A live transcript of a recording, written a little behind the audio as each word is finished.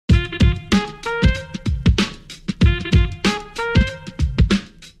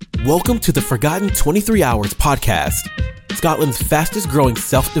Welcome to the Forgotten 23 Hours podcast, Scotland's fastest growing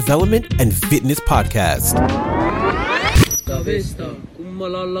self-development and fitness podcast. Savesta,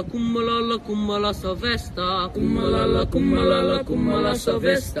 kummalala, kummalala, kummala savesta, kummalala, kummalala, kummala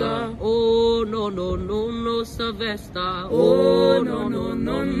savesta. Oh no no no no savesta. Oh no no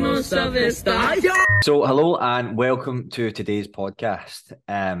no no savesta. So hello and welcome to today's podcast.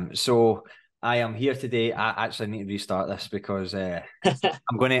 So I am here today. I actually need to restart this because I'm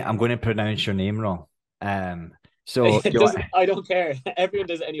going to pronounce your name wrong. So I don't care. Everyone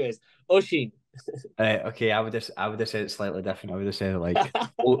does it anyways. Oshin. Okay, I would have said it slightly different. I would have said it like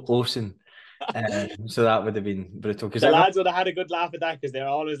Osen. So that would have been brutal. Because the lads would have had a good laugh at that because they're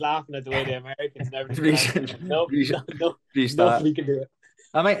always laughing at the way the Americans and everything. No, nobody can do it.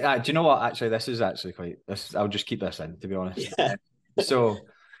 I might. Do you know what? Actually, this is actually quite. I'll just keep this in, to be honest. Yeah. So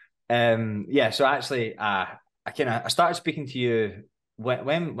actually, I started speaking to you.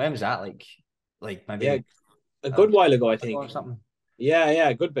 When was that? Like maybe a good while ago, I think. Or something. Yeah,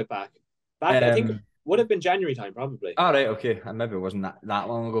 a good bit back. I think it would have been January time, probably. All right, okay, and maybe it wasn't that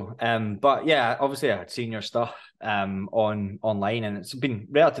long ago. But yeah, obviously I had seen your stuff online, and it's been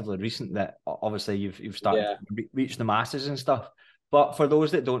relatively recent that obviously you've started to reach the masses and stuff. But for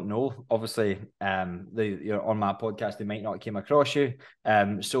those that don't know, obviously, you're on my podcast, they might not came across you.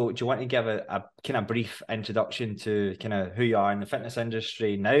 So do you want to give a kind of brief introduction to kind of who you are in the fitness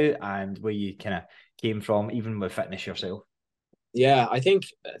industry now and where you kind of came from, even with fitness yourself? Yeah, I think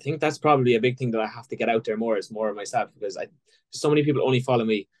that's probably a big thing that I have to get out there more is more of myself, because so many people only follow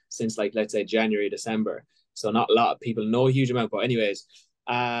me since, like, let's say January, December. So not a lot of people know a huge amount. But anyways,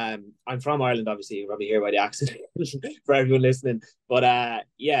 I'm from Ireland, obviously. You can probably hear by the accent for everyone listening. But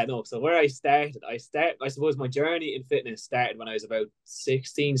so where I suppose my journey in fitness started when I was about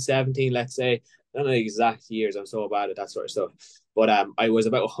 16, 17, let's say. I don't know the exact years. I'm so bad at that sort of stuff. But I was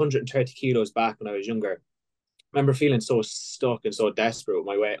about 130 kilos back when I was younger. I remember feeling so stuck and so desperate with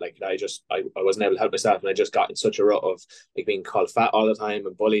my weight. Like I wasn't able to help myself, and I just got in such a rut of like being called fat all the time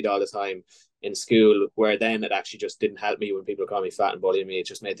and bullied all the time in school, where then it actually just didn't help me when people call me fat and bullying me. It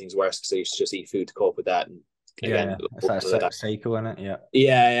just made things worse because I used to just eat food to cope with that. And again, it's that cycle in it.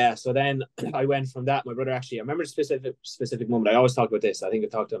 Yeah. So then I went from that. My brother actually, I remember a specific moment. I always talk about this. I think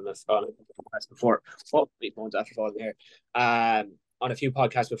I've talked to him on a podcast before. Oh, my phone's after falling here. On a few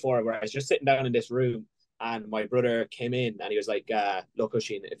podcasts before, where I was just sitting down in this room. And my brother came in and he was like, look,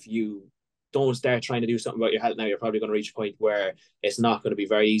 Oshin, if you don't start trying to do something about your health now, you're probably going to reach a point where it's not going to be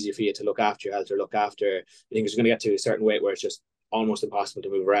very easy for you to look after your health or look after things. You're going to get to a certain weight where it's just almost impossible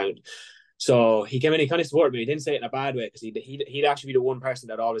to move around. So he came in, he kind of supported me. He didn't say it in a bad way, because he'd actually be the one person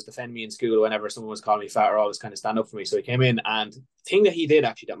that always defend me in school whenever someone was calling me fat, or always kind of stand up for me. So he came in, and the thing that he did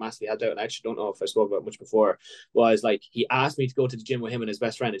actually that massively helped out, and I actually don't know if I spoke about it much before, was like he asked me to go to the gym with him and his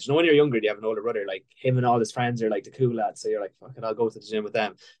best friend. And you know, when you're younger, you have an older brother, like him and all his friends are like the cool lads. So you're like, fuck it, I'll go to the gym with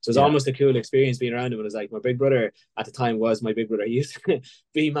them. So it's almost a cool experience being around him. And it was like, my big brother at the time was my big brother. He used to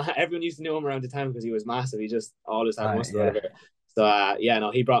be everyone used to know him around the town because he was massive. He just always had muscle over. So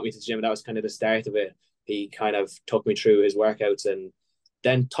he brought me to the gym, and that was kind of the start of it. He kind of took me through his workouts and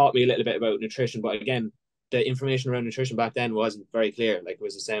then taught me a little bit about nutrition. But again, the information around nutrition back then wasn't very clear. Like, it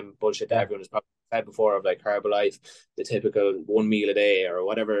was the same bullshit that everyone has probably had before, of like Herbalife, the typical 1 meal a day, or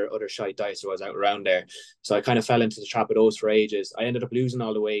whatever other shite diets there was out around there. So I kind of fell into the trap of those for ages. I ended up losing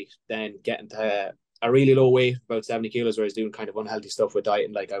all the weight, then getting to a really low weight, about 70 kilos, where I was doing kind of unhealthy stuff with diet.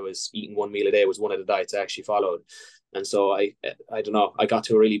 And like, I was eating 1 meal a day was one of the diets I actually followed. And so I don't know, I got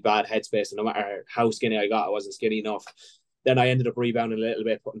to a really bad headspace, and no matter how skinny I got, I wasn't skinny enough. Then I ended up rebounding a little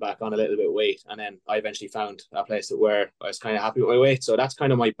bit, putting back on a little bit of weight. And then I eventually found a place where I was kind of happy with my weight. So that's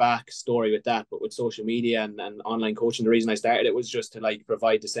kind of my back story with that. But with social media and online coaching, the reason I started it was just to like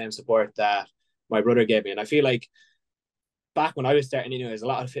provide the same support that my brother gave me. And I feel like back when I was starting, anyways, a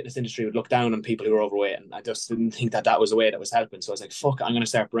lot of the fitness industry would look down on people who were overweight, and I just didn't think that was a way that was helping. So I was like, fuck, I'm going to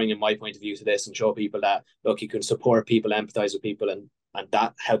start bringing my point of view to this and show people that, look, you can support people, empathize with people, and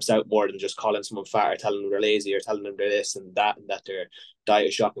that helps out more than just calling someone fat or telling them they're lazy or telling them they're this and that their diet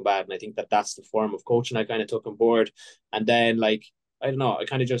is shocking bad. And I think that that's the form of coaching I kind of took on board. And then, like, I don't know, I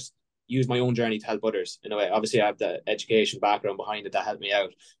kind of just use my own journey to help others in a way. Obviously, I have the education background behind it that helped me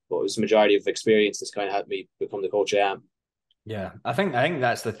out, but it was the majority of experience that's kind of helped me become the coach I am. Yeah, I think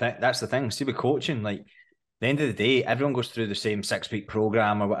that's the thing. That's the thing. See, with coaching, like, at the end of the day, everyone goes through the same 6-week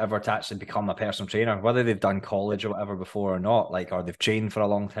program or whatever to actually become a personal trainer, whether they've done college or whatever before or not, like, or they've trained for a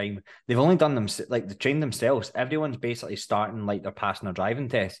long time. They've only done them, like, they trained themselves. Everyone's basically starting like they're passing their driving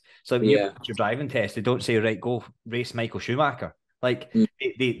test. So when you pass your driving test, they don't say, right, go race Michael Schumacher. Like,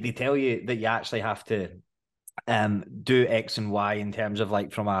 they tell you that you actually have to do X and Y in terms of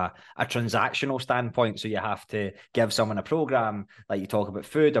like from a transactional standpoint. So you have to give someone a program, like you talk about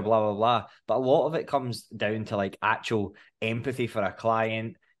food or blah, blah, blah. But a lot of it comes down to like actual empathy for a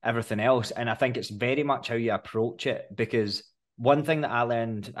client, everything else. And I think it's very much how you approach it, because one thing that I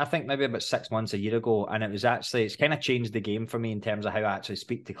learned, I think maybe about 6 months, a year ago, and it's kind of changed the game for me in terms of how I actually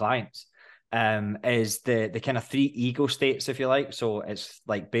speak to clients. Is the kind of 3 ego states, if you like. So it's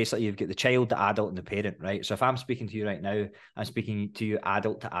like basically you've got the child, the adult, and the parent, right? So if I'm speaking to you right now, I'm speaking to you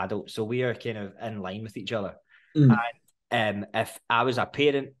adult to adult. So we are kind of in line with each other. And if I was a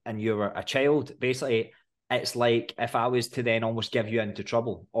parent and you were a child, basically it's like if I was to then almost give you into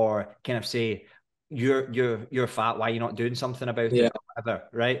trouble or kind of say, you're fat, why are you not doing something about it, or whatever,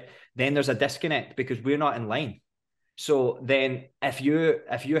 right? Then there's a disconnect because we're not in line. So then if you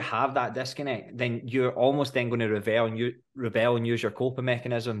have that disconnect, then you're almost then going to rebel and use your coping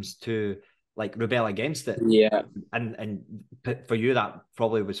mechanisms to like rebel against it. Yeah. And for you, that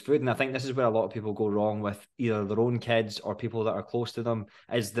probably was food. And I think this is where a lot of people go wrong with either their own kids or people that are close to them,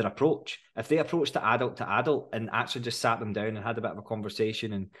 is their approach. If they approach to adult and actually just sat them down and had a bit of a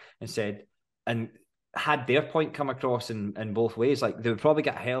conversation and said, and had their point come across in both ways, like they would probably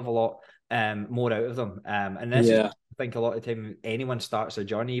get a hell of a lot more out of them. And this is, I think, a lot of the time anyone starts a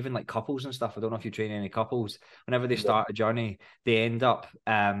journey, even like couples and stuff. I don't know if you train any couples. Whenever they start a journey, they end up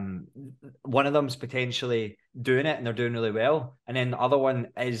one of them's potentially doing it and they're doing really well, and then the other one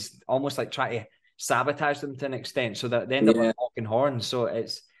is almost like trying to sabotage them to an extent, so that they end up with walking horns. So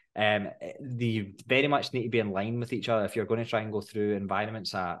it's they very much need to be in line with each other if you're going to try and go through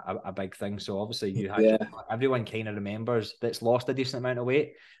environments. A big thing. So obviously you had everyone kind of remembers that's lost a decent amount of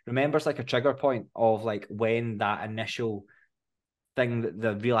weight, remembers like a trigger point of like when that initial thing, that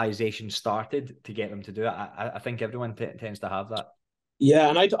the realization started to get them to do it. I think everyone tends to have that. Yeah,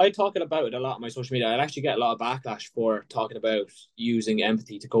 and I talk about it a lot on my social media. I actually get a lot of backlash for talking about using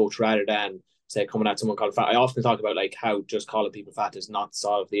empathy to coach rather than, say, coming at someone called fat. I often talk about like how just calling people fat does not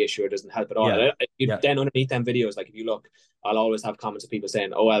solve the issue or doesn't help at all. Then underneath them videos, like if you look, I'll always have comments of people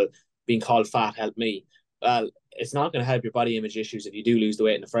saying, oh, well, being called fat helped me. Well, it's not going to help your body image issues if you do lose the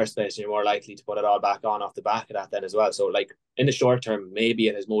weight in the first place, and you're more likely to put it all back on off the back of that then as well. So like in the short term, maybe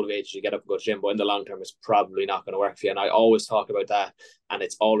it has motivated you to get up and go to the gym, but in the long term, it's probably not going to work for you. And I always talk about that, and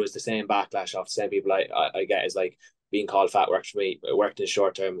it's always the same backlash off the same people I get is like, being called fat worked for me. It worked in the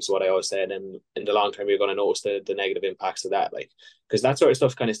short term, is what I always said. And in the long term, you're going to notice the negative impacts of that. Like, because that sort of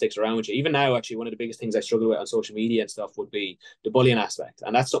stuff kind of sticks around with you. Even now, actually, one of the biggest things I struggle with on social media and stuff would be the bullying aspect.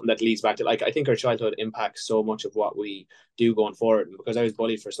 And that's something that leads back to, like, I think our childhood impacts so much of what we do going forward. And because I was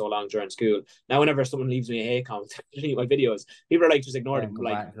bullied for so long during school, now whenever someone leaves me a hate comment underneath my videos, people are like, just ignore them.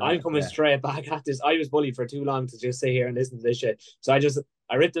 Like, I'm coming straight back at this. I was bullied for too long to just sit here and listen to this shit. So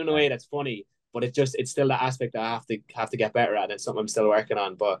I ripped it in a way that's funny. But it's still that aspect that I have to get better at. And it's something I'm still working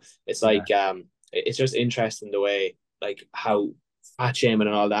on. But it's like it's just interesting the way like how fat shaming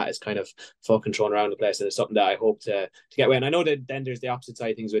and all that is kind of fucking thrown around the place. And it's something that I hope to get away. And I know that then there's the opposite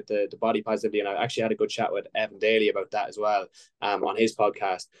side of things with the body positivity. And I actually had a good chat with Evan Daly about that as well on his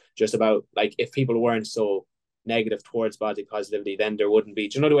podcast, just about like if people weren't so negative towards body positivity, then there wouldn't be,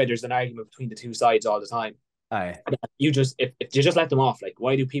 do you know the way there's an argument between the two sides all the time? Aye. You just if you just let them off, like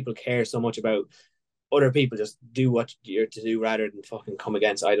why do people care so much about other people? Just do what you're to do rather than fucking come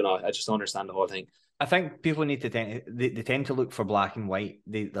against. I don't know. I just don't understand the whole thing. I think people need to they tend to look for black and white.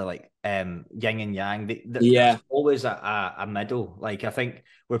 They're like yin and yang. There's always a middle. Like I think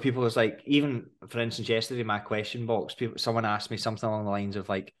where people was like, even for instance, yesterday in my question box, someone asked me something along the lines of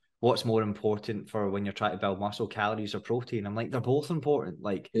like, what's more important for when you're trying to build muscle, calories or protein? I'm like, they're both important.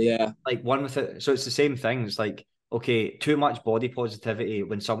 Like, like one with it. So it's the same thing. It's like, okay, too much body positivity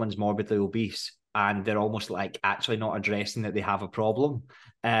when someone's morbidly obese and they're almost like actually not addressing that they have a problem.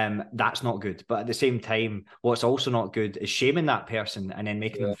 That's not good. But at the same time, what's also not good is shaming that person and then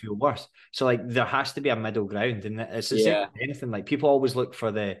making them feel worse. So like there has to be a middle ground. And it's the same with anything. Like people always look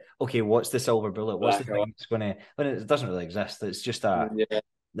for okay, what's the silver bullet? What's the thing that's going to, when it doesn't really exist. It's just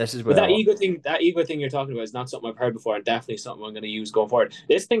this is where that ego thing you're talking about is not something I've heard before, and definitely something I'm going to use going forward.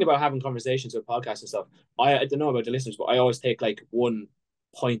 This thing about having conversations with podcasts and stuff, I don't know about the listeners, but I always take like one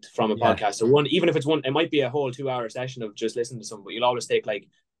point from a podcast. So even if it's one, it might be a whole 2-hour session of just listening to someone, but you'll always take like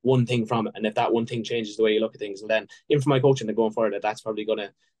one thing from it. And if that one thing changes the way you look at things, and then even for my coaching and going forward, that's probably going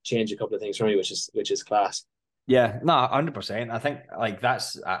to change a couple of things for me, which is class. Yeah, no, 100%. I think like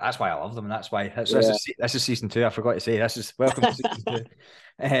that's why I love them, and that's why this is season 2. I forgot to say this is welcome to season 2.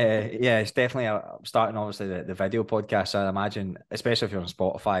 It's definitely starting obviously the video podcast. I imagine, especially if you're on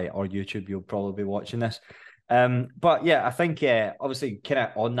Spotify or YouTube, you'll probably be watching this. But yeah, I think obviously kind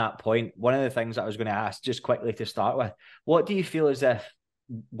of on that point, one of the things that I was going to ask just quickly to start with, what do you feel as if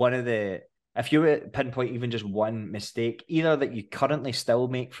if you were to pinpoint even just one mistake, either that you currently still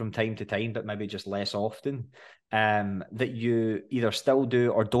make from time to time, but maybe just less often, that you either still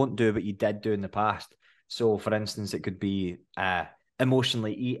do or don't do, but you did do in the past? So for instance, it could be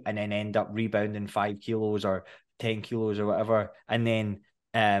emotionally eat and then end up rebounding 5 kilos or 10 kilos or whatever, and then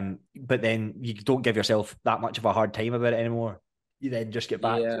but then you don't give yourself that much of a hard time about it anymore. You then just get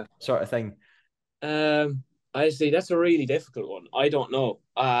back to sort of thing. Honestly, that's a really difficult one. I don't know.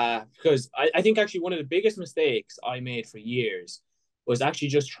 Because I think actually one of the biggest mistakes I made for years was actually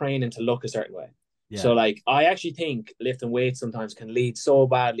just training to look a certain way. Yeah. So like I actually think lifting weights sometimes can lead so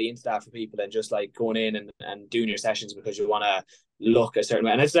badly into that for people, and just like going in and doing your sessions because you want to look a certain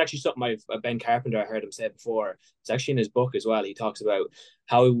way. And this is actually something Ben Carpenter, I heard him say before. It's actually in his book as well. He talks about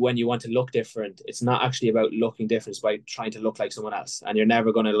how when you want to look different, it's not actually about looking different, it's about trying to look like someone else, and you're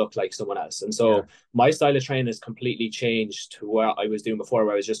never going to look like someone else. And so my style of training has completely changed to what I was doing before,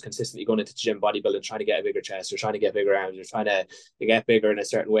 where I was just consistently going into the gym bodybuilding, trying to get a bigger chest or trying to get bigger arms or trying to get bigger in a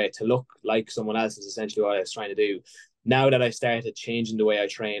certain way to look like someone else is essentially what I was trying to do. Now that I started changing the way I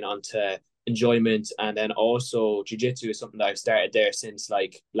train onto enjoyment, and then also jiu-jitsu is something that I've started there since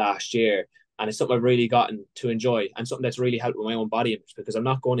like last year, and it's something I've really gotten to enjoy, and something that's really helped with my own body image, because I'm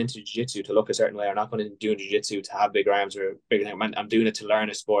not going into jiu-jitsu to look a certain way, or not going into doing jiu-jitsu to have bigger arms or bigger thing. I'm doing it to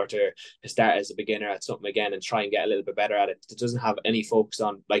learn a sport or to start as a beginner at something again and try and get a little bit better at it. It doesn't have any focus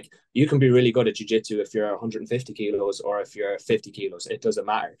on, like, you can be really good at jiu-jitsu if you're 150 kilos or if you're 50 kilos. It doesn't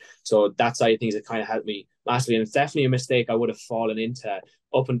matter. So that side of things, it kind of helped me massively, and it's definitely a mistake I would have fallen into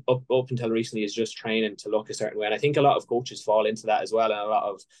up until recently, is just training to look a certain way. And I think a lot of coaches fall into that as well, and a lot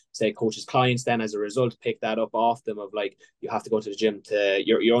of, say, coaches' clients then as a result pick that up off them, of like, you have to go to the gym to,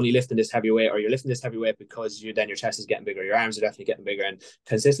 you're only lifting this heavy weight, or you're lifting this heavy weight because your chest is getting bigger, your arms are definitely getting bigger. And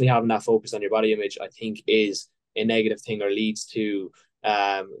consistently having that focus on your body image, I think, is a negative thing, or leads to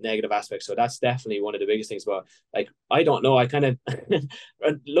negative aspects. So that's definitely one of the biggest things. But like, I don't know, I kind of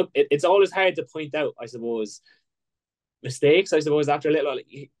look, it's always hard to point out, I suppose, mistakes. I suppose after a little,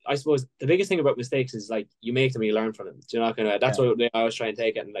 I suppose the biggest thing about mistakes is like, you make them, you learn from them. Do you know, kind of, that's what I was trying to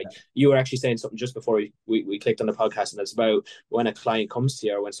take it. And like, you were actually saying something just before we clicked on the podcast, and it's about when a client comes to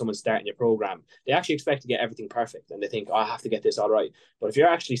you, or when someone's starting your program, they actually expect to get everything perfect, and they think, oh, I have to get this all right. But if you're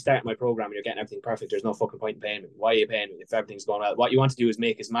actually starting my program and you're getting everything perfect, there's no fucking point in paying me. Why are you paying me if everything's going well? What you want to do is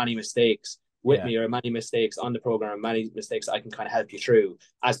make as many mistakes with me, or many mistakes on the program, many mistakes I can kind of help you through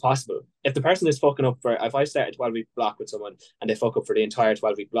as possible. If the person is fucking up if I start a 12-week block with someone and they fuck up for the entire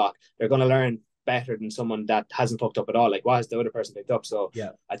 12-week block, they're going to learn better than someone that hasn't fucked up at all. Like, what has the other person picked up? So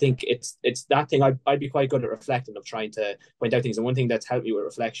I think it's that thing. I'd be quite good at reflecting, of trying to point out things. And one thing that's helped me with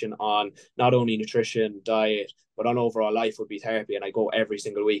reflection on not only nutrition, diet, but on overall life would be therapy. And I go every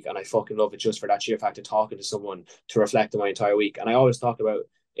single week, and I fucking love it just for that sheer fact of talking to someone to reflect on my entire week. And I always talk about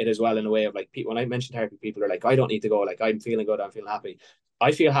it as well in a way of like, people, when I mention therapy, people are like, I don't need to go, like, I'm feeling good, I'm feeling happy.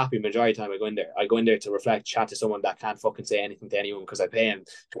 I feel happy majority of the time I go in there to reflect, chat to someone that can't fucking say anything to anyone, because I pay him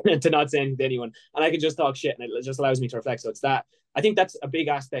to not say anything to anyone, and I can just talk shit, and it just allows me to reflect. So it's that, I think that's a big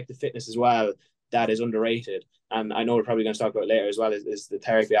aspect of fitness as well that is underrated, and I know we're probably going to talk about it later as well, is the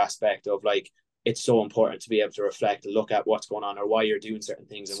therapy aspect of like, it's so important to be able to reflect and look at what's going on, or why you're doing certain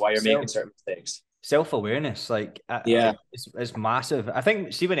things, and why you're making certain mistakes. Self-awareness, like, it's massive. I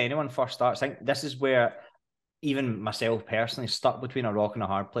think, see, when anyone first starts, I think this is where even myself personally stuck between a rock and a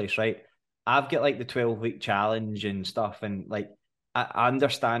hard place, right? I've got like the 12-week challenge and stuff, and like, I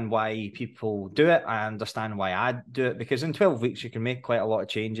understand why people do it. I understand why I do it, because in 12 weeks you can make quite a lot of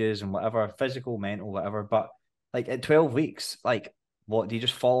changes and whatever, physical, mental, whatever. But like, at 12 weeks, like, what, do you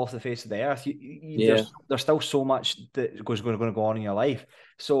just fall off the face of the earth? There's still so much that going to go on in your life.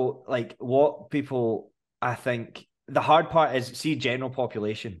 So like, what people, I think the hard part is, see, general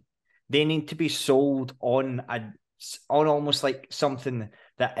population, they need to be sold on almost like something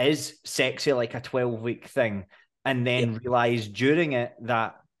that is sexy, like a 12-week thing, and then realize during it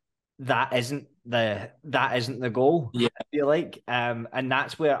that isn't the goal. I feel like, and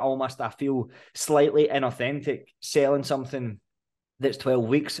that's where almost I feel slightly inauthentic selling something that's 12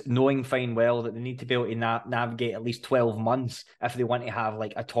 weeks, knowing fine well that they need to be able to navigate at least 12 months if they want to have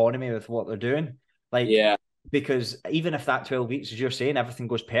like autonomy with what they're doing. Like, because even if that 12 weeks, as you're saying, everything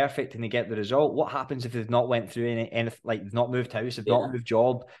goes perfect and they get the result, what happens if they've not went through any like, they've not moved house, they've not moved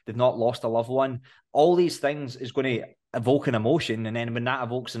job, they've not lost a loved one? All these things is going to evoke an emotion, and then when that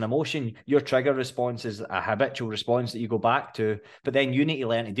evokes an emotion, your trigger response is a habitual response that you go back to, but then you need to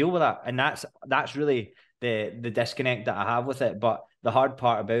learn to deal with that. And that's really the disconnect that I have with it. But the hard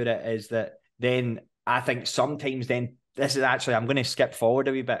part about it is that then I think sometimes then this is actually, I'm going to skip forward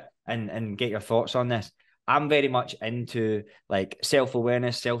a wee bit and get your thoughts on this. I'm very much into like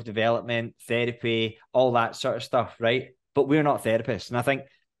self-awareness, self-development, therapy, all that sort of stuff, right? But we're not therapists. And I think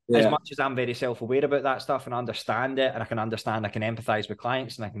as much as I'm very self-aware about that stuff and understand it, and I can empathize with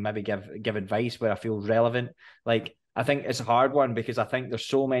clients, and I can maybe give advice where I feel relevant. Like, I think it's a hard one because I think there's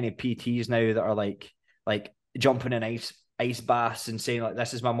so many PTs now that are like jumping in ice baths and saying like,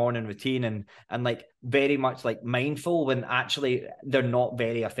 this is my morning routine, and like very much like mindful, when actually they're not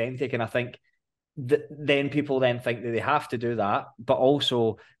very authentic. And I think then people then think that they have to do that, but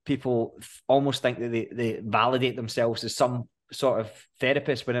also people almost think that they validate themselves as some sort of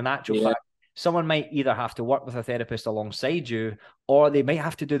therapist, when in actual fact, someone might either have to work with a therapist alongside you, or they might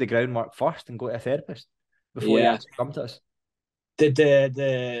have to do the groundwork first and go to a therapist before you actually come to us.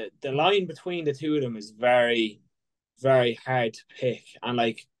 The line between the two of them is very, very hard to pick. And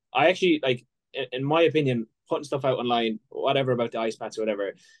like, I actually, like, in my opinion, putting stuff out online, whatever about the ice baths or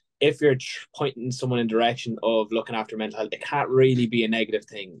whatever, if you're pointing someone in direction of looking after mental health, it can't really be a negative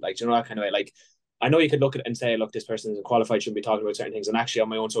thing. Like, you know, that kind of way. Like, I know you could look at it and say, look, this person isn't qualified, shouldn't be talking about certain things. And actually, on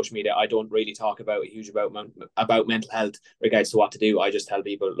my own social media, I don't really talk about mental health regards to what to do. I just tell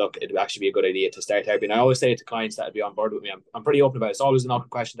people, look, it would actually be a good idea to start therapy. And I always say to clients that would be on board with me, I'm pretty open about it. It's always an open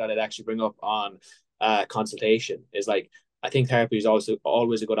question that I'd actually bring up on consultation, is like, I think therapy is also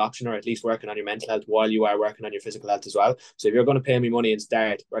always a good option, or at least working on your mental health while you are working on your physical health as well. So if you're going to pay me money and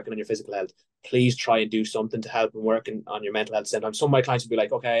start working on your physical health, please try and do something to help and working on your mental health. Sometimes some of my clients will be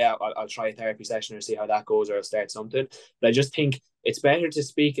like, okay, yeah, I'll try a therapy session or see how that goes, or I'll start something. But I just think it's better to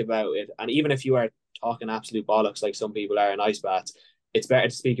speak about it. And even if you are talking absolute bollocks, like some people are in ice baths, it's better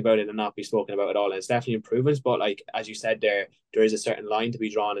to speak about it and not be spoken about at all. And it's definitely improvements. But like, as you said, there is a certain line to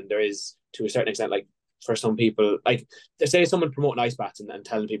be drawn, and there is, to a certain extent, like, for some people, like, they say someone promoting ice baths and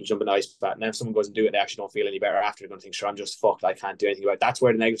telling people to jump in the ice bath, and then if someone goes and do it, they actually don't feel any better after. They're going to think, sure, I'm just fucked, I can't do anything about it. That's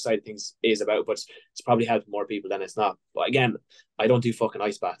where the negative side of things is about, but it's probably helping more people than it's not. But again, I don't do fucking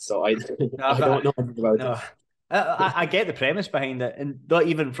ice baths, so I don't know anything about it. I get the premise behind it, and not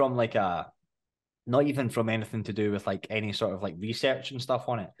even from anything to do with like any sort of like research and stuff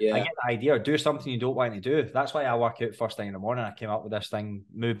on it. I get the idea. Do something you don't want to do. That's why I work out first thing in the morning. I came up with this thing,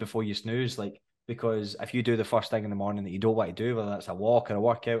 move before you snooze, like, because if you do the first thing in the morning that you don't want to do, whether that's a walk or a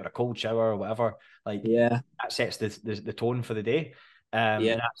workout or a cold shower or whatever, like, that sets the tone for the day. And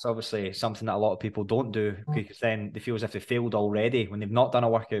that's obviously something that a lot of people don't do, because then they feel as if they failed already when they've not done a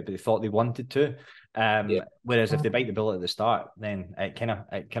workout but they thought they wanted to. Whereas if they bite the bullet at the start, then it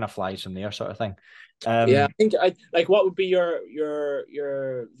kind of flies from there, sort of thing. I think what would be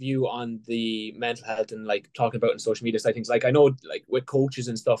your view on the mental health and like talking about in social media side things? Like, I know like with coaches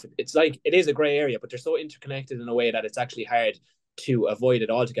and stuff, it's like it is a gray area, but they're so interconnected in a way that it's actually hard to avoid it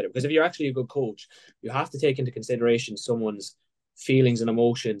altogether. Because if you're actually a good coach, you have to take into consideration someone's feelings and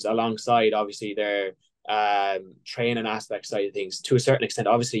emotions alongside obviously their training aspect side of things. To a certain extent,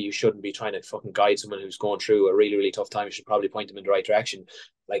 obviously you shouldn't be trying to fucking guide someone who's going through a really, really tough time. You should probably point them in the right direction.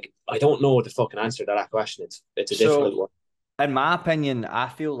 Like, I don't know the fucking answer to that question. It's a difficult one. In my opinion, I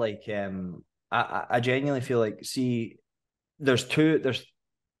feel like I genuinely feel like, see, there's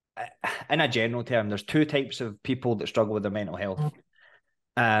in a general term, there's two types of people that struggle with their mental health.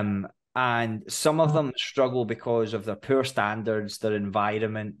 And some of them struggle because of their poor standards, their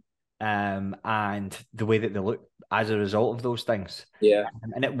environment, and the way that they look as a result of those things.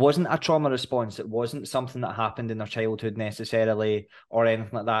 And it wasn't a trauma response. It wasn't something that happened in their childhood necessarily or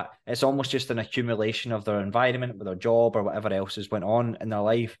anything like that. It's almost just an accumulation of their environment, with their job or whatever else has went on in their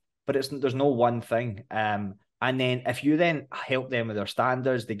life. But there's no one thing. And then if you then help them with their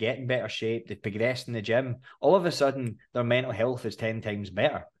standards, they get in better shape, they progress in the gym, all of a sudden their mental health is 10 times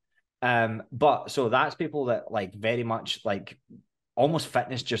better. But so that's people that like very much like almost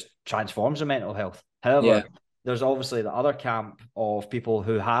fitness just transforms their mental health. However, there's obviously the other camp of people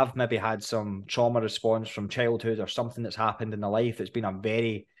who have maybe had some trauma response from childhood or something that's happened in their life that's been a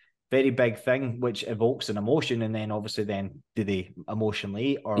very, very big thing, which evokes an emotion, and then obviously then do they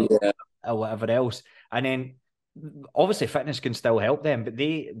emotionally or whatever else. And then obviously fitness can still help them, but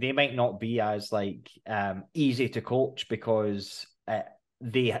they might not be as like easy to coach, because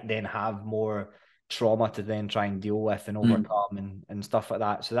they then have more trauma to then try and deal with and overcome and stuff like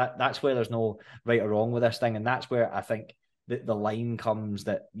that. So that's where there's no right or wrong with this thing. And that's where I think that the line comes,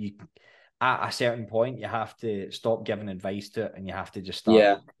 that you, at a certain point, you have to stop giving advice to it, and you have to just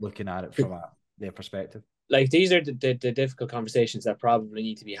start looking at it from their perspective. Like, these are the difficult conversations that probably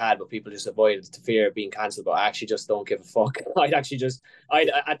need to be had, but people just avoid it to fear of being cancelled. But I actually just don't give a fuck.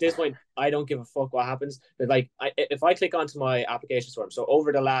 At this point, I don't give a fuck what happens. But like, if I click onto my applications form, so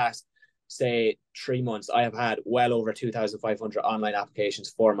over the last say 3 months, I have had well over 2,500 online applications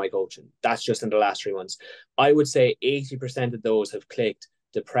for my coaching. That's just in the last 3 months. I would say 80% of those have clicked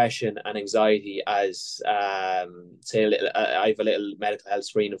depression and anxiety as say I have a little medical health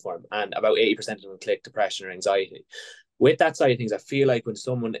screening form, and about 80% of them click depression or anxiety. With that side of things, I feel like when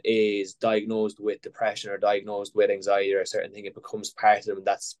someone is diagnosed with depression or diagnosed with anxiety or a certain thing, it becomes part of them.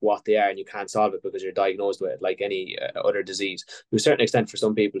 That's what they are, and you can't solve it because you're diagnosed with it, like any other disease. To a certain extent, for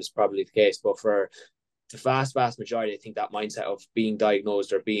some people, it's probably the case, but for the vast majority, I think that mindset of being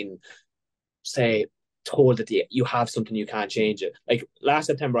diagnosed or being, say, told that you have something, you can't change it. Like last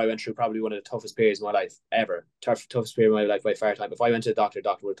September, I went through probably one of the toughest periods of my life ever. Toughest period of my life by far time. If I went to the doctor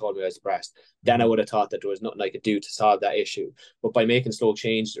would have told me I was depressed. Then I would have thought that there was nothing I could do to solve that issue. But by making slow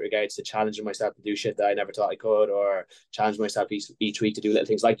changes in regards to challenging myself to do shit that I never thought I could, or challenging myself each week to do little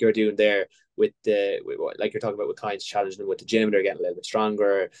things like you're doing there with like you're talking about with clients, challenging them with the gym, they're getting a little bit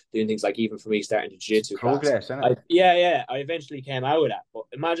stronger, doing things like, even for me, starting to jiu-jitsu progress, class. isn't it? I eventually came out of that. But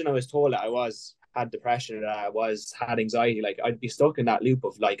imagine I was told that I had depression or that I had anxiety, like I'd be stuck in that loop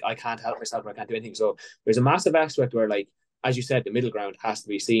of like, I can't help myself, or I can't do anything. So there's a massive aspect where, like, as you said, the middle ground has to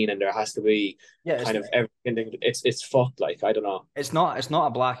be seen, and there has to be kind of everything. It's fucked. Like, I don't know. It's not a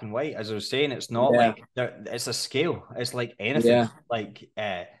black and white, as I was saying. It's not like it's a scale. It's like anything. Yeah. Like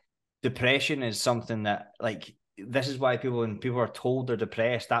depression is something that, like, this is why when people are told they're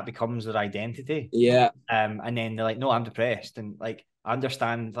depressed, that becomes their identity. Yeah. And then they're like, no, I'm depressed, and like, I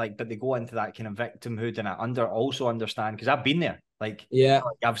understand, like, but they go into that kind of victimhood, and I also understand, because I've been there. Like, yeah,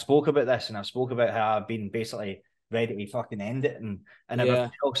 like, I've spoke about this, and I've spoke about how I've been basically ready to fucking end it and everything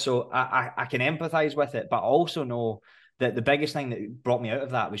else. So I can empathize with it, but I also know that the biggest thing that brought me out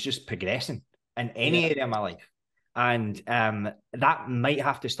of that was just progressing in any area of my life. And that might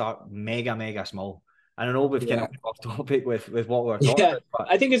have to start mega small. I don't know, we've kind of off topic with what we're talking about. But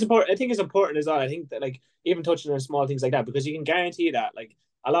I think it's important as well. I think that, like, even touching on small things like that, because you can guarantee that, like,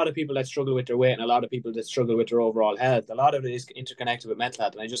 a lot of people that struggle with their weight and a lot of people that struggle with their overall health, a lot of it is interconnected with mental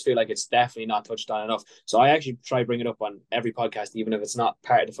health. And I just feel like it's definitely not touched on enough. So I actually try bring it up on every podcast, even if it's not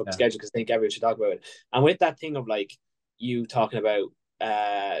part of the fucking schedule, because I think everyone should talk about it. And with that thing of, like, you talking about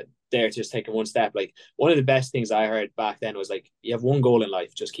there, just taking one step, like, one of the best things I heard back then was, like, you have one goal in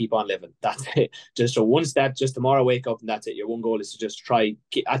life, just keep on living. That's it. Just a one step, just tomorrow wake up and that's it. Your one goal is to just try.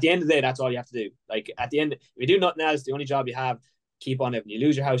 At the end of the day, that's all you have to do. Like, at the end, if you do nothing else, the only job you have, keep on living. You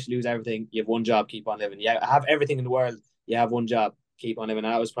lose your house, you lose everything, you have one job, keep on living. You have everything in the world, you have one job, keep on living.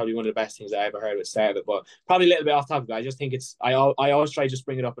 And that was probably one of the best things I ever heard at the start of it. But probably a little bit off topic. I just think I always try to just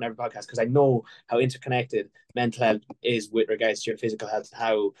bring it up in every podcast, because I know how interconnected mental health is with regards to your physical health.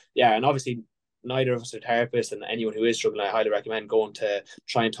 How, and obviously neither of us are therapists, and anyone who is struggling, I highly recommend going to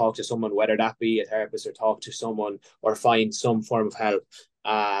try and talk to someone, whether that be a therapist or talk to someone or find some form of help.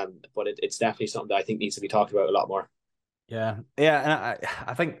 But it's definitely something that I think needs to be talked about a lot more. Yeah, and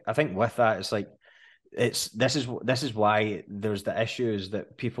I think with that, it's like, this is why there's the issues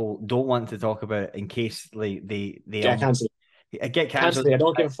that people don't want to talk about, in case they get cancelled. Get cancelled. I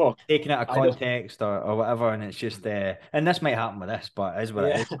don't give a fuck. Taking it out of context or whatever, and it's just and this might happen with this, but it is what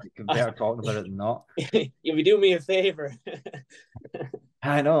it is. Like, better talking about it than not. You'll be doing me a favor.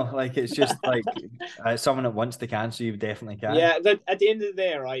 I know, like, it's just like someone that wants to cancel you definitely can. Yeah, but at the end of the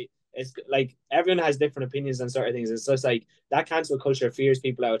day, right, it's like everyone has different opinions on certain things. It's just like that cancel culture fears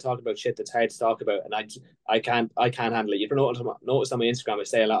people out talking about shit that's hard to talk about, and I can't handle it. You notice on my Instagram, I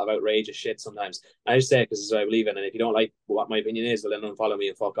say a lot of outrageous shit sometimes. I just say it because it's what I believe in, and if you don't like what my opinion is, well, then unfollow me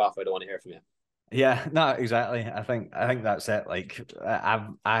and fuck off. I don't want to hear from you. Yeah, no, exactly. I think that's it. Like,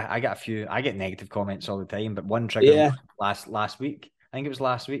 I get negative comments all the time, but one triggered last week. I think it was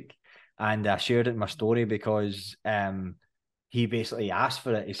last week, and I shared it in my story because he basically asked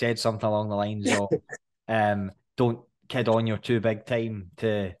for it. He said something along the lines of, don't kid on, you're too big time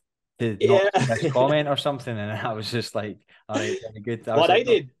to not this comment or something. And I was just like, all right, very good. I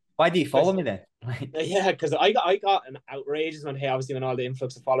did. Why do you follow me then? Because I got an outrageous amount. Hey, obviously when all the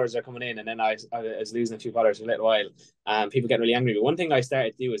influx of followers are coming in, and then I was losing a few followers for a little while, people get really angry. But one thing I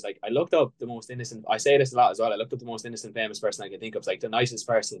started to do is, like, I looked up the most innocent. I say this a lot as well. I looked up the most innocent famous person I can think of, like the nicest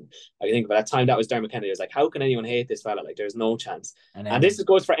person I can think of. At that time, that was Dermot Kennedy. I was like, how can anyone hate this fella? Like, there's no chance. And this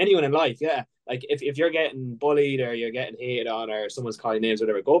goes for anyone in life. Yeah, like if you're getting bullied or you're getting hated on or someone's calling names or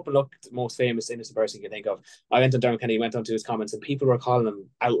whatever, go up and look at the most famous innocent person you can think of. I went on Dermot Kennedy, went onto his comments, and people were calling him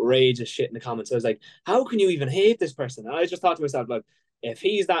outrageous shit in the comments. So I was like, how can you even hate this person? And I just thought to myself, like, if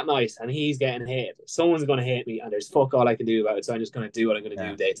he's that nice and he's getting hate, someone's going to hate me, and there's fuck all I can do about it. So I'm just going to do what I'm going to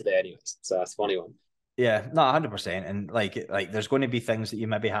do day to day anyways. So that's a funny one. Yeah, no, 100%. And like, there's going to be things that you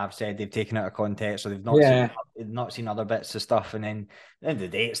maybe have said they've taken out of context, or they've not seen other bits of stuff. And then at the end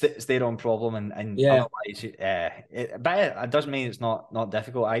of the day, it's their own problem. And otherwise, but it doesn't mean it's not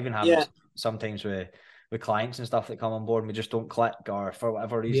difficult. I even have it sometimes with clients and stuff that come on board and we just don't click, or for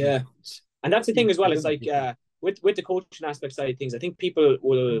whatever reason. Yeah, and that's the thing as well. It's like with the coaching aspect side of things, I think people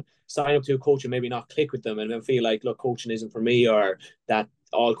will sign up to a coach and maybe not click with them and then feel like, look, coaching isn't for me, or that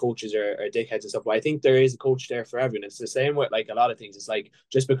all coaches are dickheads and stuff. But I think there is a coach there for everyone. It's the same with like a lot of things. It's like,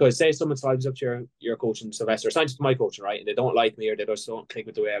 just because, say someone signs up to your coaching, Sylvester, signs up to my coaching, right, and they don't like me, or they just don't click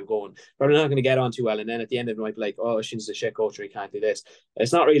with the way I'm going, probably not going to get on too well. And then at the end of it might be like, oh, she's a shit coach, or he can't do this.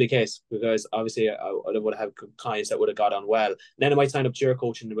 It's not really the case, because obviously I would have clients that would have got on well. And then I might sign up to your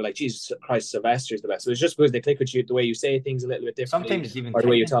coaching and be like, Jesus Christ, Sylvester is the best. So it's just because they click with you, the way you say things a little bit differently, sometimes even or the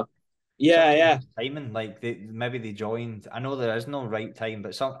way you talk. Yeah. Timing, like maybe they joined. I know there is no right time,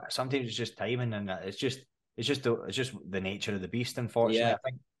 but sometimes it's just timing, and it's just the nature of the beast. Unfortunately, I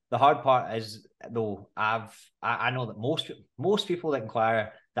think the hard part is, though, I know that most people that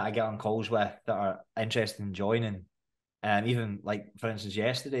inquire that I get on calls with that are interested in joining, even like for instance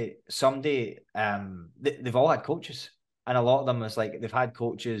yesterday, somebody they've all had coaches, and a lot of them is like they've had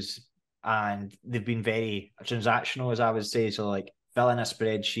coaches and they've been very transactional, as I would say. So like, fill in a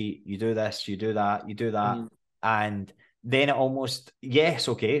spreadsheet, you do this, you do that, and then it almost, yes,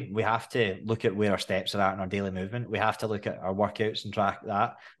 okay, we have to look at where our steps are at in our daily movement. We have to look at our workouts and track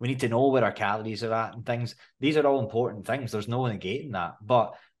that. We need to know where our calories are at and things. These are all important things. There's no negating that.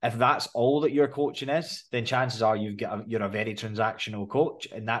 But if that's all that your coaching is, then chances are you're a very transactional coach,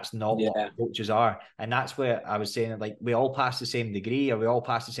 and that's not what coaches are. And that's where I was saying that, like, we all pass the same degree, or we all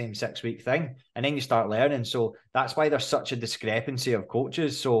pass the same 6-week thing, and then you start learning. So that's why there's such a discrepancy of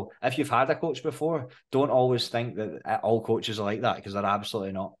coaches. So if you've had a coach before, don't always think that all coaches are like that, because they're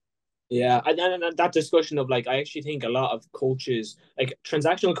absolutely not. Yeah, and that discussion of, like, I actually think a lot of coaches, like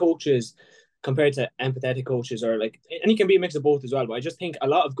transactional coaches compared to empathetic coaches, or like, and you can be a mix of both as well, but I just think a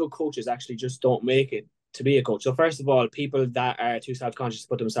lot of good coaches actually just don't make it to be a coach. So first of all, people that are too self-conscious to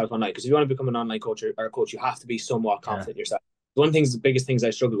put themselves online, because if you want to become an online coach or a coach, you have to be somewhat confident in yourself. One of the biggest things I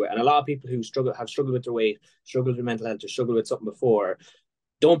struggle with, and a lot of people who have struggled with their weight, struggled with mental health, or struggled with something before,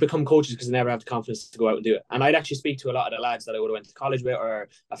 don't become coaches because they never have the confidence to go out and do it. And I'd actually speak to a lot of the lads that I would have went to college with, or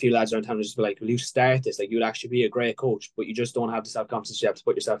a few lads around town, and just be like, will you start this? Like, you'd actually be a great coach, but you just don't have the self-confidence. You have to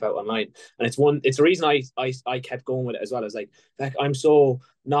put yourself out online. And it's the reason I kept going with it as well. As like I'm so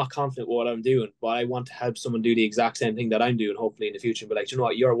not confident with what I'm doing, but I want to help someone do the exact same thing that I'm doing, hopefully in the future. But like, you know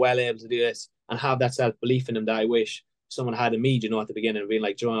what, you're well able to do this, and have that self-belief in them that I wish someone had in me, you know, at the beginning, being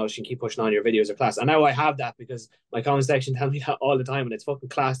like, Joe, you can keep pushing on your videos or class. And now I have that, because my comment section tell me that all the time, and it's fucking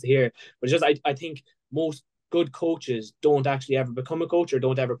class to hear. But it's just, I think most good coaches don't actually ever become a coach, or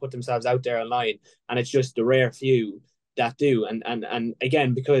don't ever put themselves out there online. And it's just the rare few that do. And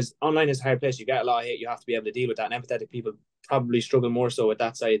again, because online is a hard place, you get a lot of hate, you have to be able to deal with that. And empathetic people probably struggle more so with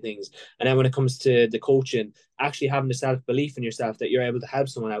that side of things. And then when it comes to the coaching, actually having the self-belief in yourself that you're able to help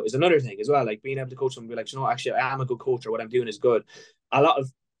someone out is another thing as well. Like being able to coach someone and be like, you know, actually I am a good coach, or what I'm doing is good. A lot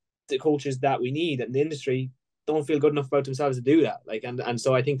of the coaches that we need in the industry don't feel good enough about themselves to do that. Like, and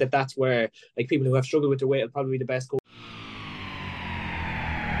so I think that's where, like, people who have struggled with their weight will probably be the best coach.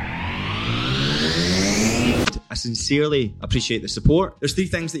 I sincerely appreciate the support. There's 3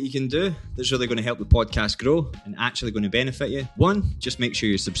 things that you can do that's really going to help the podcast grow and actually going to benefit you. 1, just make sure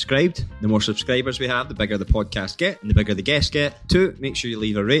you're subscribed. The more subscribers we have, the bigger the podcast get and the bigger the guests get. 2, make sure you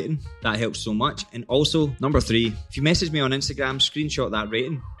leave a rating. That helps so much. And also, number 3, if you message me on Instagram, screenshot that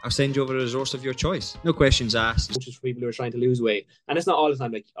rating. I'll send you over a resource of your choice. No questions asked. Coaches for people who are trying to lose weight. And it's not all the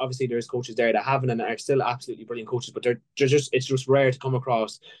time. Like, obviously there's coaches there that haven't and are still absolutely brilliant coaches, but it's just rare to come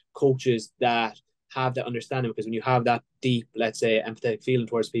across coaches that have that understanding, because when you have that deep, let's say, empathetic feeling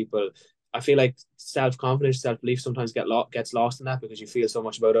towards people, I feel like self-confidence, self-belief sometimes gets lost in that, because you feel so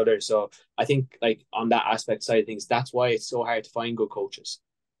much about others. So I think, like, on that aspect side of things, that's why it's so hard to find good coaches.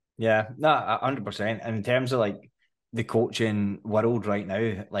 Yeah, no, 100%. And in terms of like the coaching world right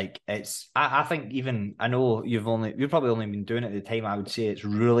now, like, it's, I think, even, I know you've probably only been doing it at the time, I would say it's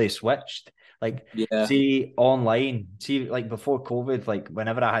really switched. Like, see, online, like before COVID, like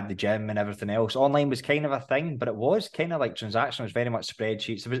whenever I had the gym and everything else, online was kind of a thing, but it was kind of like transactional. It was very much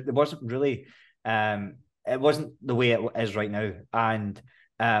spreadsheets. It wasn't really, it wasn't the way it is right now. And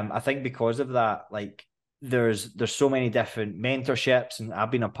I think because of that, like, there's so many different mentorships, and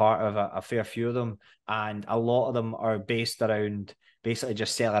I've been a part of a fair few of them, and a lot of them are based around basically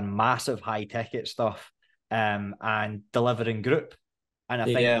just selling massive high ticket stuff and delivering group. And I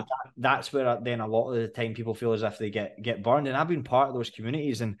think that's where then a lot of the time people feel as if they get burned. And I've been part of those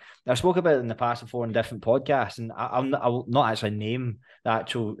communities, and I spoke about it in the past before in different podcasts. And I will not actually name the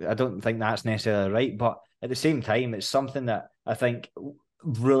actual. I don't think that's necessarily right, but at the same time, it's something that I think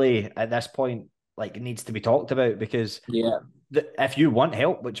really at this point like needs to be talked about, because if you want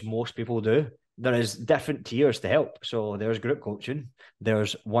help, which most people do, there is different tiers to help. So there's group coaching,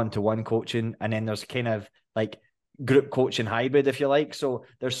 there's one-to-one coaching, and then there's kind of like group coaching hybrid, if you like. So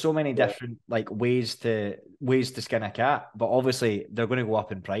there's so many different like ways to skin a cat, but obviously they're going to go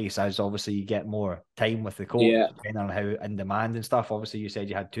up in price as obviously you get more time with the coach, depending on how in demand and stuff. Obviously you said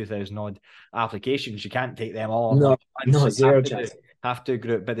you had 2,000 odd applications, you can't take them all. No, zero chance. Have to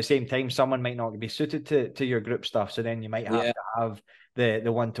group, but at the same time someone might not be suited to your group stuff, so then you might have to have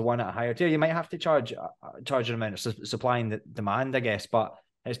the one-to-one at a higher tier. You might have to charge an amount of supply and the demand, I guess, but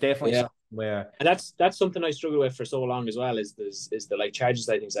it's definitely something where, and that's something I struggled with for so long as well, is the like charges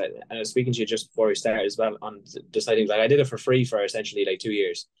side things. And I was speaking to you just before we started as well on deciding, like I did it for free for essentially like 2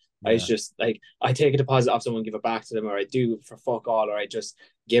 years. I was just like, I take a deposit off someone, give it back to them, or I do for fuck all, or I just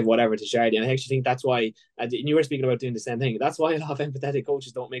give whatever to charity. And I actually think that's why, and you were speaking about doing the same thing, that's why a lot of empathetic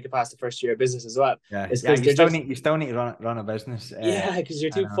coaches don't make it past the first year of business as well. You still need to run a business. Because you're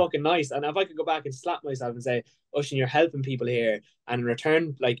too fucking nice. And if I could go back and slap myself and say, Oisín, you're helping people here, and in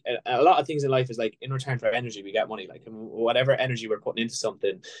return, like a lot of things in life is like, in return for energy we get money. Like whatever energy we're putting into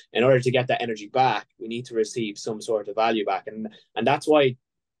something, in order to get that energy back, we need to receive some sort of value back. And that's why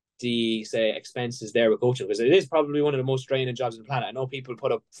the expenses there with coaching, because it is probably one of the most draining jobs on the planet. I know people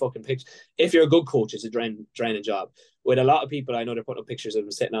put up fucking pictures. If you're a good coach, it's a draining job. With a lot of people, I know they're putting up pictures of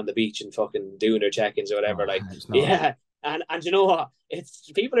them sitting on the beach and fucking doing their check-ins or whatever. And you know what?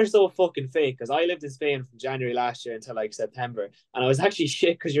 It's people are so fucking fake, because I lived in Spain from January last year until like September, and I was actually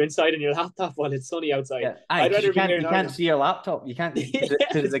shit because you're inside on your laptop while it's sunny outside. You can't see your laptop. You can't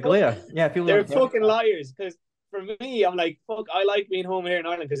because it's a glare. People they're fucking liars. Because for me, I'm like, fuck, I like being home here in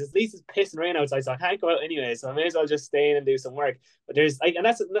Ireland because at least it's pissing rain outside, so I can't go out anyway. So I may as well just stay in and do some work. But there's like, and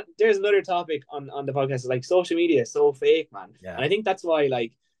there's another topic on the podcast. Is like social media is so fake, man. And I think that's why,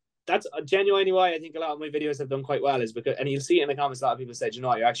 like, that's genuinely why I think a lot of my videos have done quite well, is because, and you'll see it in the comments, a lot of people said, you know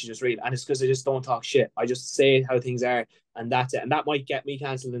what, you're actually just real, and it's because I just don't talk shit. I just say how things are, and that's it. And that might get me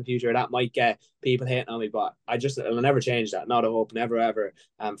cancelled in the future, that might get people hating on me, but it'll never change that. Not a hope, never ever,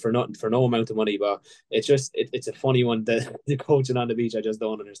 for no amount of money. But it's just it's a funny one, the coaching on the beach. I just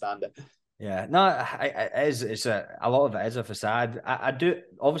don't understand it. Yeah, no, it's a lot of it is a facade. I do,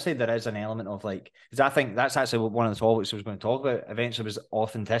 obviously there is an element of like, because I think that's actually one of the topics I was going to talk about eventually, was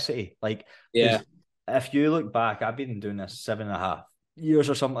authenticity. Like, if you look back, I've been doing this 7.5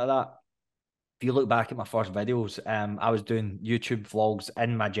 years or something like that. If you look back at my first videos, I was doing YouTube vlogs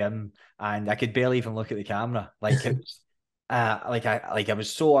in my gym, and I could barely even look at the camera. Like it was, I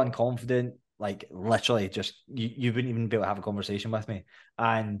was so unconfident. Like literally just you wouldn't even be able to have a conversation with me.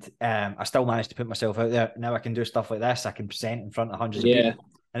 And I still managed to put myself out there. Now I can do stuff like this. I can present in front of hundreds of people,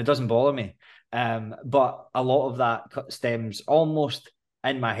 and it doesn't bother me. But a lot of that stems almost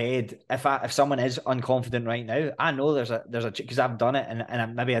in my head. If someone is unconfident right now, I know there's a because I've done it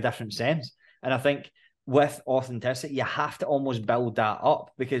in maybe a different sense. And I think with authenticity, you have to almost build that up,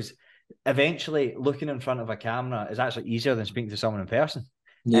 because eventually looking in front of a camera is actually easier than speaking to someone in person.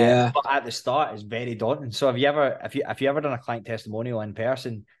 But at the start it's very daunting. So if you ever done a client testimonial in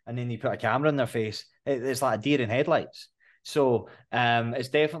person and then you put a camera in their face, it's like a deer in headlights. So it's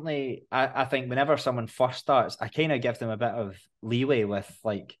definitely, I think whenever someone first starts, I kind of give them a bit of leeway with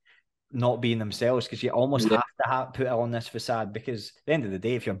like not being themselves, because you almost have to put it on this facade, because at the end of the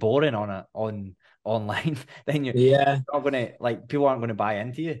day, if you're boring online, then you're not going to, like, people aren't going to buy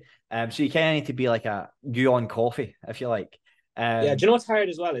into you. So you kind of need to be like you on coffee, if you like. Do you know what's hard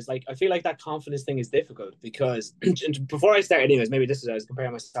as well? Is like, I feel like that confidence thing is difficult, because before I started anyways, maybe this is, I was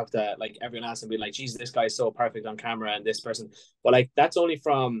comparing myself to like everyone else and being like, Jesus, this guy is so perfect on camera, and this person, but like that's only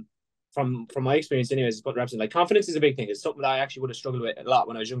from my experience anyways, putting reps in. Like, confidence is a big thing. It's something that I actually would have struggled with a lot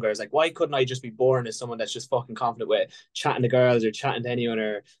when I was younger. I was like, why couldn't I just be born as someone that's just fucking confident with chatting to girls or chatting to anyone,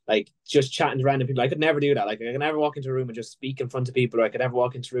 or like just chatting to random people? I could never do that. Like, I could never walk into a room and just speak in front of people, or I could never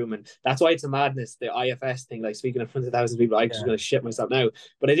walk into a room, and that's why it's a madness, the IFS thing, like speaking in front of thousands of people. I'm just going to shit myself now.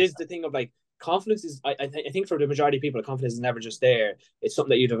 But it is the thing of like, confidence is, I think for the majority of people, confidence is never just there. It's something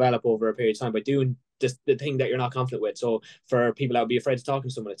that you develop over a period of time by doing the thing that you're not confident with. So for people that would be afraid to talk to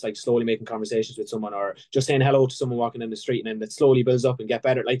someone, it's like slowly making conversations with someone, or just saying hello to someone walking in the street, and then that slowly builds up and get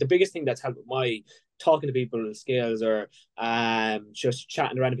better. Like, the biggest thing that's helped my talking to people skills or just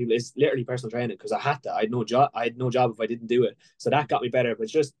chatting around to people is literally personal training, because I had to. I had no job. I had no job if I didn't do it. So that got me better. But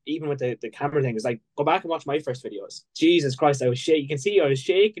just even with the camera thing, it's like, go back and watch my first videos. Jesus Christ, I was shaking. You can see I was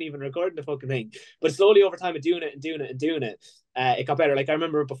shaking even recording the fucking thing. But slowly over time of doing it, it got better. Like I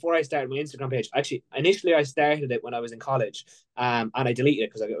remember before I started my Instagram page, actually initially I started it when I was in college, and I deleted it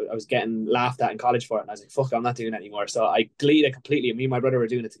because I was getting laughed at in college for it, and I was like, fuck, I'm not doing it anymore. So I deleted it completely, and me and my brother were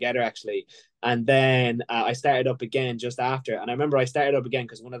doing it together actually. And then I started up again just after, and I remember I started up again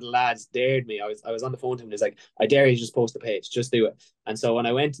because one of the lads dared me. I was on the phone to him, and he's like, I dare you, just post the page, just do it. And so when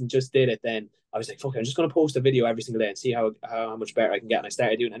I went and just did it, then I was like, fuck, I'm just going to post a video every single day and see how much better I can get. And I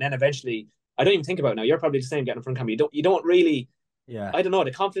started doing it, and then eventually, I don't even think about it now. You're probably the same, getting in front of camera. You don't really. Yeah. I don't know.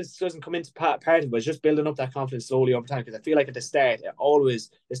 The confidence doesn't come into part of it, but it's just building up that confidence slowly over time. Because I feel like at the start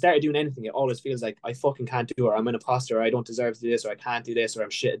of doing anything, it always feels like I fucking can't do it, or I'm an imposter, or I don't deserve to do this, or I can't do this, or I'm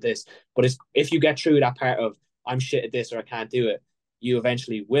shit at this. But if you get through that part of I'm shit at this or I can't do it, you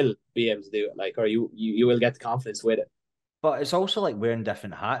eventually will be able to do it. Like, or you will get the confidence with it. But it's also like wearing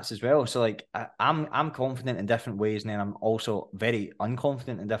different hats as well. So like I'm confident in different ways, and then I'm also very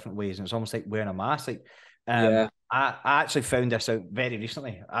unconfident in different ways. And it's almost like wearing a mask. Like I actually found this out very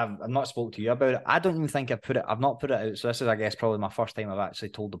recently. I've not spoke to you about it. I don't even think I've not put it out. So this is, I guess, probably my first time I've actually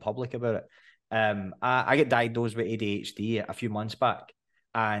told the public about it. I get diagnosed with ADHD a few months back,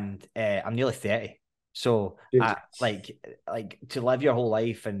 and I'm nearly 30. So like to live your whole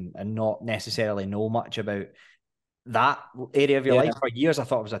life and not necessarily know much about that area of your life for years, I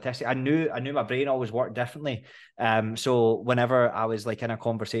thought it was autistic. I knew my brain always worked differently. So whenever I was like in a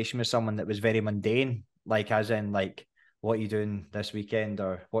conversation with someone that was very mundane, like as in like, what are you doing this weekend,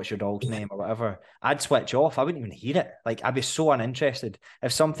 or what's your dog's name, or whatever, I'd switch off. I wouldn't even hear it. Like I'd be so uninterested.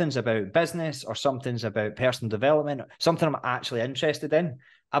 If something's about business or something's about personal development, something I'm actually interested in,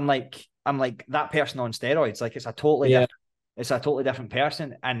 I'm like that person on steroids. Like it's a totally different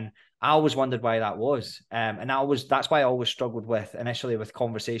person. And I always wondered why that was. And that's why I always struggled initially with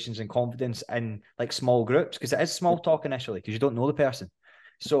conversations and confidence in like small groups, because it is small talk initially, because you don't know the person.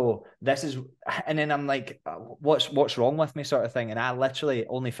 So and then I'm like, what's wrong with me, sort of thing. And I literally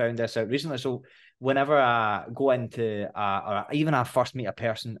only found this out recently. So whenever I go into, or even I first meet a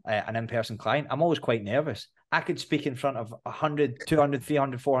person, an in-person client, I'm always quite nervous. I could speak in front of 100, 200,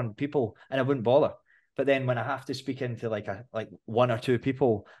 300, 400 people and I wouldn't bother. But then when I have to speak into like one or two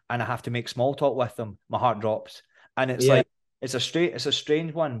people and I have to make small talk with them, my heart drops. And it's like, it's a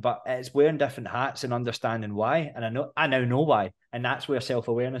strange one, but it's wearing different hats and understanding why. And I now know why. And that's where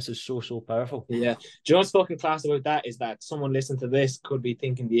self-awareness is so powerful. Yeah. Do you know what's fucking class about that is that someone listening to this could be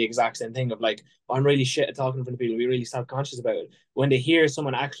thinking the exact same thing of like, oh, I'm really shit at talking in front of people. We're really self-conscious about it. When they hear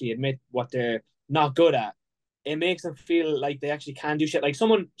someone actually admit what they're not good at, it makes them feel like they actually can do shit. Like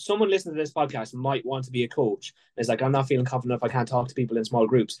someone listening to this podcast might want to be a coach. It's like, I'm not feeling confident if I can't talk to people in small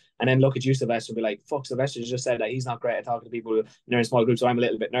groups. And then look at you, Sylvester, and be like, fuck, Sylvester just said that he's not great at talking to people in small groups, so I'm a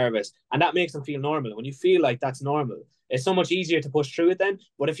little bit nervous. And that makes them feel normal. When you feel like that's normal, it's so much easier to push through it then.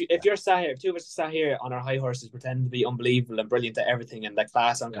 But if you're sat here, if two of us are sat here on our high horses pretending to be unbelievable and brilliant at everything and like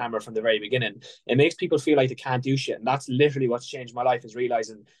class on camera from the very beginning, it makes people feel like they can't do shit. And that's literally what's changed my life, is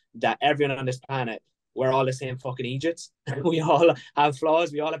realizing that everyone on this planet, we're all the same fucking Egypts. We all have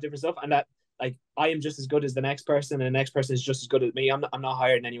flaws. We all have different stuff. And that, like, I am just as good as the next person, and the next person is just as good as me. I'm not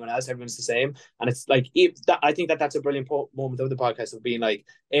higher than anyone else. Everyone's the same. And it's like, I think that's a brilliant moment of the podcast, of being like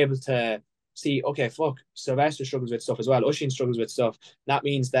able to see, okay, fuck, Sylvester struggles with stuff as well. Oisín struggles with stuff. That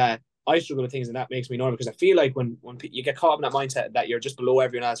means that I struggle with things, and that makes me normal. Because I feel like when you get caught up in that mindset that you're just below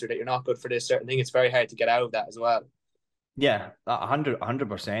everyone else, or that you're not good for this certain thing, it's very hard to get out of that as well. Yeah,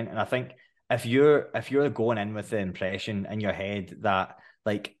 100%. And I think if you're going in with the impression in your head that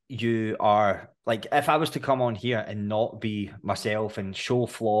like you are, like if I was to come on here and not be myself and show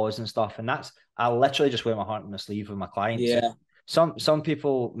flaws and stuff, and I literally just wear my heart on my sleeve with my clients. Yeah. Some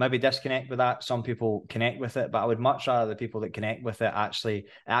people maybe disconnect with that, some people connect with it, but I would much rather the people that connect with it actually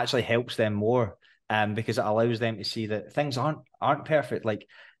helps them more, because it allows them to see that things aren't perfect. Like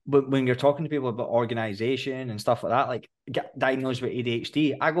when you're talking to people about organization and stuff like that, like get diagnosed with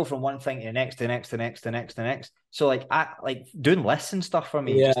ADHD, I go from one thing to the next, to the next. So like I like doing lists and stuff for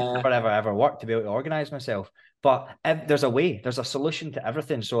me. Just never ever worked to be able to organize myself. But there's a solution to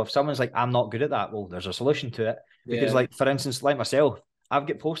everything. So if someone's like, I'm not good at that, well, there's a solution to it. Because like, for instance, like myself, I've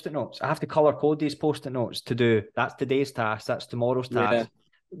got Post-it notes. I have to color code these Post-it notes to do, that's today's task, that's tomorrow's task.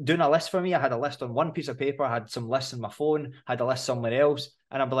 Doing a list for me, I had a list on one piece of paper, I had some lists on my phone, had a list somewhere else,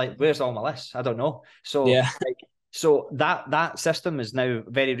 and I'd be like, where's all my lists? I don't know. So like, So that system has now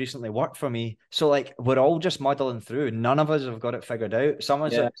very recently worked for me. So like we're all just muddling through. None of us have got it figured out. Some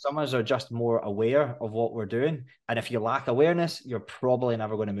of us are just more aware of what we're doing. And if you lack awareness, you're probably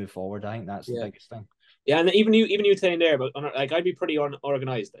never going to move forward. I think that's the biggest thing. Yeah, and even you saying there, but like I'd be pretty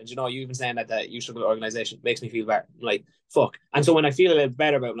unorganized, and you even saying that you should have organization makes me feel better. Like fuck, and so when I feel a little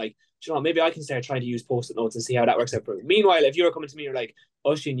better about like, maybe I can start trying to use post-it notes and see how that works out for me. Meanwhile, if you're coming to me, you're like,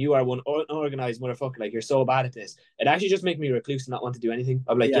 Oisín, you are one unorganized motherfucker. Like you're so bad at this. It actually just makes me recluse and not want to do anything.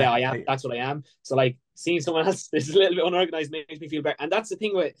 I'm like, I am. That's what I am. So like seeing someone else is a little bit unorganized makes me feel better. And that's the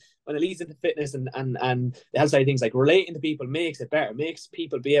thing with when it leads into fitness and the health side of things, like relating to people makes it better, makes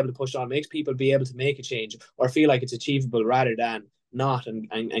people be able to push on, makes people be able to make a change or feel like it's achievable rather than not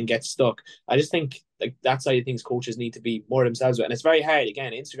and get stuck. I just think like that side of things coaches need to be more themselves with. And it's very hard.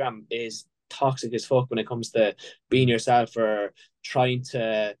 Again, Instagram is toxic as fuck when it comes to being yourself or trying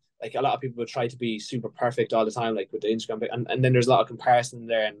to, like, a lot of people would try to be super perfect all the time, like with the Instagram, and then there's a lot of comparison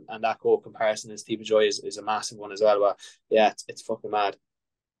there, and that whole comparison is Steve Joy is a massive one as well. But yeah, it's fucking mad.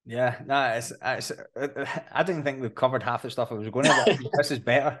 Yeah, no, it's I didn't think we've covered half the stuff I was going to. This is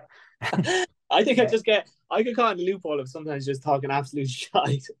better. I think I could caught in the loophole of sometimes just talking absolute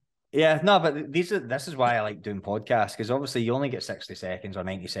shite. Yeah, no, but this is why I like doing podcasts, because obviously you only get 60 seconds or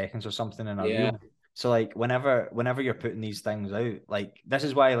 90 seconds or something in a reel. So like whenever you're putting these things out, like this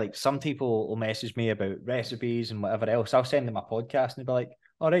is why like some people will message me about recipes and whatever else. I'll send them a podcast and they'll be like,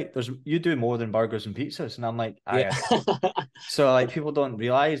 all right, you do more than burgers and pizzas. And I'm like, So like people don't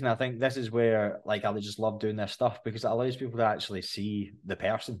realize. And I think this is where like I just love doing this stuff because it allows people to actually see the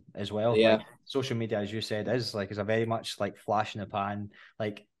person as well. Yeah. Like, social media, as you said, is a very much like flash in the pan,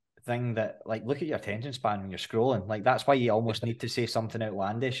 like thing that, like, look at your attention span when you're scrolling. Like that's why you almost need to say something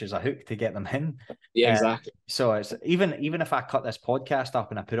outlandish as a hook to get them in. Yeah, exactly. So it's even if I cut this podcast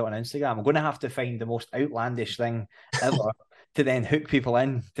up and I put it on Instagram, I'm going to have to find the most outlandish thing ever to then hook people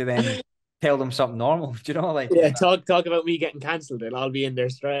in to then tell them something normal. Do you know, like, talk about me getting cancelled and I'll be in there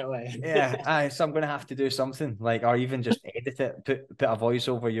straight away. So I'm going to have to do something like, or even just edit it, put a voice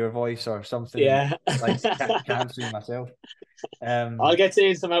over your voice or something. Like cancelling myself. I'll get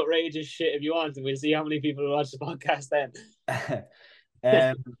saying some outrageous shit if you want, and we'll see how many people will watch the podcast then.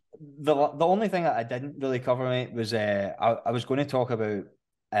 The only thing that I didn't really cover, mate, was I was going to talk about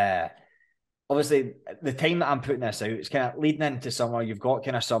obviously the time that I'm putting this out, it's kind of leading into summer. You've got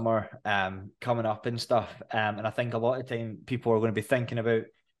kind of summer coming up and stuff, and I think a lot of time people are going to be thinking about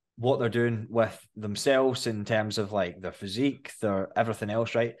what they're doing with themselves in terms of like their physique, their everything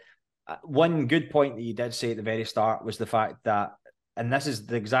else, right? One good point that you did say at the very start was the fact that, and this is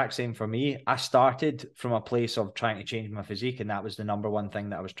the exact same for me, I started from a place of trying to change my physique, and that was the number one thing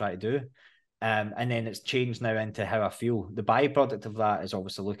that I was trying to do. And then it's changed now into how I feel. The byproduct of that is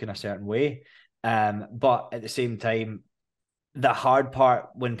obviously looking a certain way. But at the same time, the hard part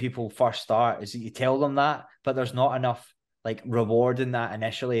when people first start is that you tell them that, but there's not enough like reward in that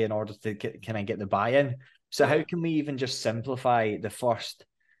initially in order to get the buy-in. So how can we even just simplify the first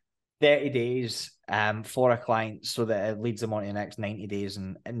 30 days for a client so that it leads them on to the next 90 days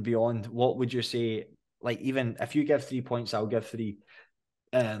and beyond? What would you say? Like, even if you give 3 points, I'll give 3.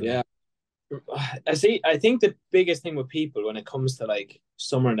 I think the biggest thing with people when it comes to like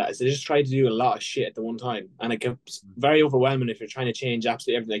summer and that is they just try to do a lot of shit at the one time, and it gets very overwhelming if you're trying to change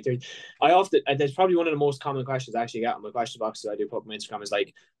absolutely everything. Like there's probably one of the most common questions I actually get on my question box that I do put on my Instagram is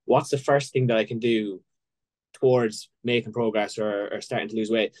like, what's the first thing that I can do towards making progress or starting to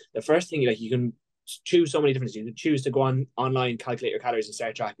lose weight? The first thing, like, you can choose so many different things. You could choose to go online, calculate your calories and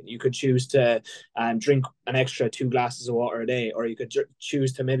start tracking. You could choose to drink an extra 2 glasses of water a day, or you could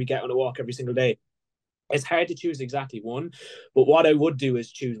choose to maybe get on a walk every single day. It's hard to choose exactly one, but what I would do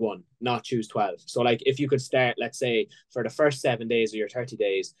is choose one, not choose 12. So like if you could start, let's say for the first 7 days of your 30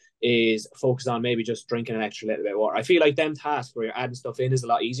 days is focus on maybe just drinking an extra little bit of water. I feel like them tasks where you're adding stuff in is a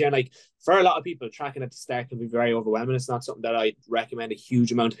lot easier. And like for a lot of people, tracking at the start can be very overwhelming. It's not something that I recommend a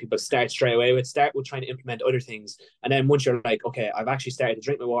huge amount of people start straight away with. Start with trying to implement other things. And then once you're like, okay, I've actually started to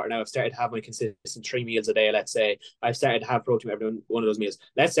drink my water now. I've started to have my consistent 3 meals a day. Let's say I've started to have protein every one of those meals.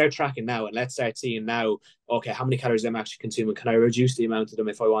 Let's start tracking now, and let's start seeing now, okay, how many calories I'm actually consuming? Can I reduce the amount of them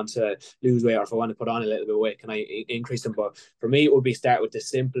if I want to lose weight, or if I want to put on a little bit of weight, can I increase them? But for me, it would be start with the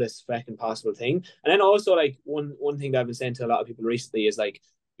simplest fucking possible thing. And then also like one thing that I've been saying to a lot of people recently is like,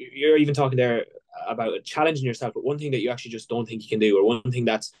 you're even talking there about challenging yourself, but one thing that you actually just don't think you can do, or one thing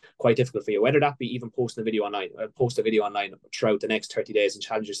that's quite difficult for you, whether that be even posting a video online or post a video online throughout the next 30 days and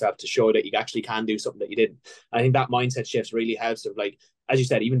challenge yourself to show that you actually can do something that you didn't. I think that mindset shift really helps of like, as you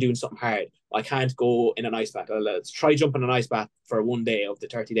said, even doing something hard. I can't go in an ice bath. Let's try jumping an ice bath for one day of the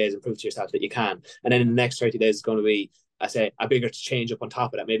 30 days and prove to yourself that you can. And then in the next 30 days, it's going to be, I say, a bigger change up on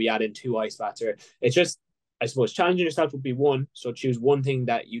top of that. Maybe add in 2 ice baths, or it's just, I suppose challenging yourself would be one. So choose one thing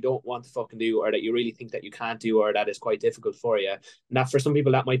that you don't want to fucking do, or that you really think that you can't do, or that is quite difficult for you. And that for some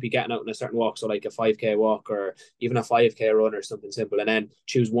people, that might be getting out in a certain walk. So like a 5K walk or even a 5K run or something simple. And then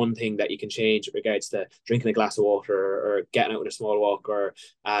choose one thing that you can change in regards to drinking a glass of water, or getting out in a small walk, or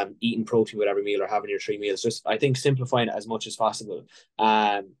eating protein with every meal, or having your 3 meals. Just, I think, simplifying it as much as possible.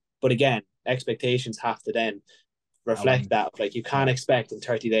 But again, expectations have to then reflect that. Like, you can't expect in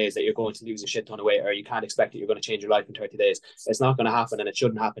 30 days that you're going to lose a shit ton of weight, or you can't expect that you're going to change your life in 30 days. It's not going to happen, and it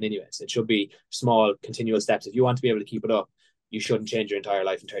shouldn't happen anyways. It should be small, continual steps. If you want to be able to keep it up, you shouldn't change your entire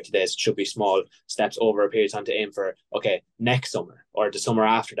life in 30 days. It should be small steps over a period of time to aim for, okay, next summer or the summer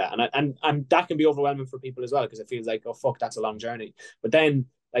after that. And that can be overwhelming for people as well, because it feels like, oh, fuck, that's a long journey. But then,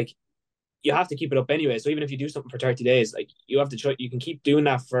 like, you have to keep it up anyway. So even if you do something for 30 days, like, you have to try, you can keep doing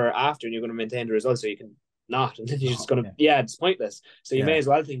that for after, and you're going to maintain the results. So you can not, and then you're just going to, it's pointless. So you may as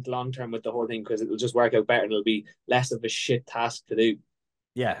well think long term with the whole thing, because it'll just work out better, and it'll be less of a shit task to do.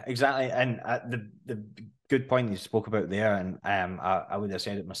 Yeah, exactly. And the good point you spoke about there, and I would have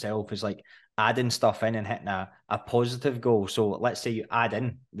said it myself, is like adding stuff in and hitting a positive goal. So let's say you add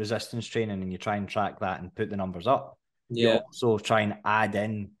in resistance training and you try and track that and put the numbers up. You also try and add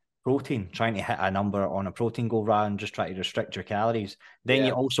in protein, trying to hit a number on a protein goal rather than just try to restrict your calories. Then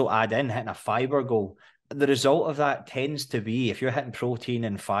you also add in hitting a fiber goal. The result of that tends to be, if you're hitting protein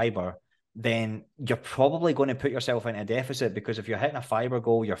and fiber, then you're probably going to put yourself into a deficit, because if you're hitting a fiber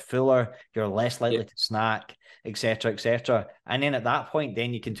goal, you're fuller, you're less likely to snack, etc., etc. And then at that point,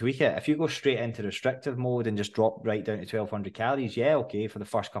 then you can tweak it. If you go straight into restrictive mode and just drop right down to 1,200 calories, okay, for the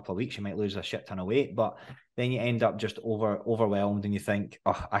first couple of weeks, you might lose a shit ton of weight, but then you end up just overwhelmed, and you think,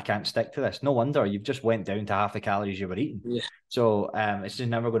 oh, I can't stick to this. No wonder you've just went down to half the calories you were eating. Yeah. So it's just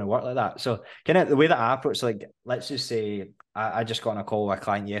never going to work like that. So kind of the way that I approach, like, let's just say I just got on a call with a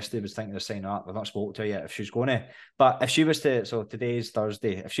client yesterday, was thinking of signing up. I've not spoken to her yet if she's going to, but if she was to, so today's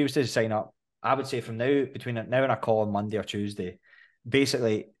Thursday, if she was to sign up, I would say from now, between now and a call on Monday or Tuesday,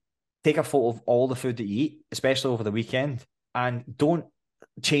 basically take a photo of all the food that you eat, especially over the weekend, and don't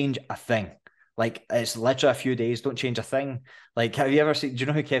change a thing. Like, it's literally a few days, don't change a thing. Like, have you ever seen, do you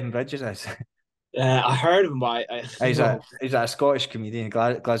know who Kevin Bridges is? I heard of him, but he's a Scottish comedian,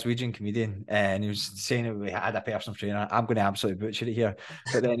 Glaswegian comedian, and he was saying we had a personal trainer. I'm going to absolutely butcher it here,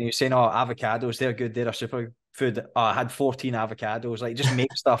 but then he was saying, oh, avocados, they're good, they're a super food. Oh, I had 14 avocados. Like, just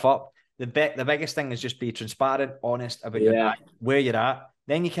make stuff up. The biggest thing is just be transparent, honest about your diet, where you're at.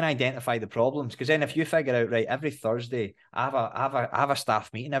 Then you can identify the problems, because then if you figure out, right, every Thursday I have a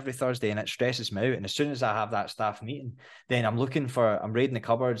staff meeting every Thursday, and it stresses me out, and as soon as I have that staff meeting, then I'm raiding the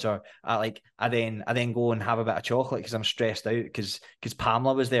cupboards, or I then go and have a bit of chocolate because I'm stressed out because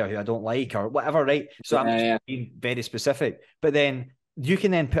Pamela was there, who I don't like, or whatever, right? So I'm just being very specific. But then you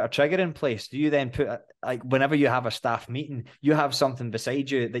can then put a trigger in place. Do you then put, like, whenever you have a staff meeting, you have something beside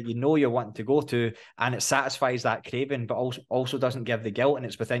you that you know you're wanting to go to, and it satisfies that craving, but also doesn't give the guilt, and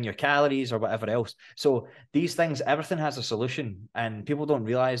it's within your calories or whatever else. So these things, everything has a solution, and people don't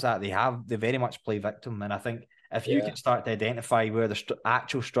realize that they very much play victim. And I think if you can start to identify where the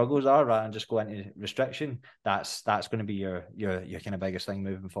actual struggles are rather than just go into restriction, that's going to be your kind of biggest thing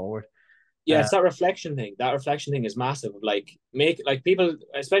moving forward. Yeah, it's that reflection thing. That reflection thing is massive. Like, people,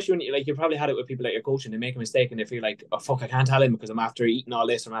 especially when you probably had it with people that you're coaching, they make a mistake and they feel like, oh fuck, I can't tell him because I'm after eating all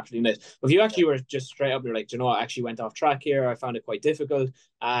this, or I'm after doing this. But if you actually were just straight up, you're like, do you know what, I actually went off track here, I found it quite difficult.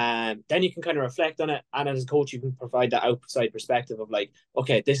 Then you can kind of reflect on it, and as a coach, you can provide that outside perspective of like,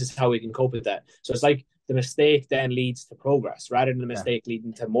 okay, this is how we can cope with that. So it's like the mistake then leads to progress, rather than the mistake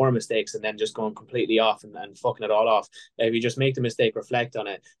leading to more mistakes and then just going completely off and fucking it all off. If you just make the mistake, reflect on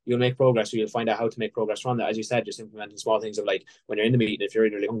it, you'll make progress, or you'll find out how to make progress from that. As you said, just implementing small things of, like, when you're in the meeting, if you're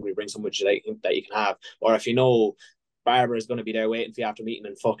really hungry, bring something that you can have. Or if you know Barbara is going to be there waiting for you after meeting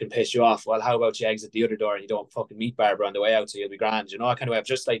and fucking piss you off, well, how about you exit the other door and you don't fucking meet Barbara on the way out, so you'll be grand, you know, that kind of way.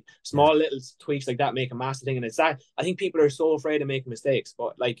 Just like small little tweaks like that make a massive thing. And it's that, I think people are so afraid of making mistakes,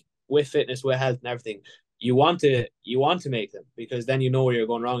 but like with fitness, with health and everything, you want to make them, because then you know where you're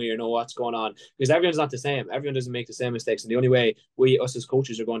going wrong, or you know what's going on, because everyone's not the same. Everyone doesn't make the same mistakes, and the only way us as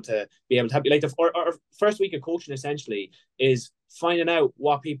coaches are going to be able to help you, like our first week of coaching essentially is finding out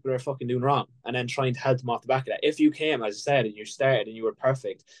what people are fucking doing wrong, and then trying to help them off the back of that. If you came, as I said, and you started and you were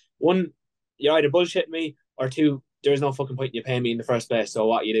perfect, one, you're either bullshitting me, or two, there is no fucking point in you paying me in the first place. So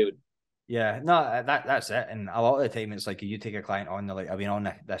what are you doing? Yeah, no, that's it. And a lot of the time, it's like you take a client on, they're like, I've been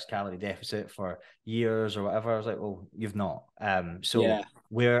on this calorie deficit for years or whatever. I was like, well, you've not. So Yeah.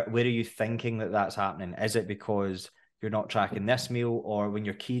 where are you thinking that that's happening? Is it because you're not tracking this meal, or when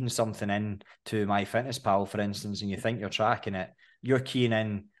you're keying something in to MyFitnessPal, for instance, and you think you're tracking it, you're keying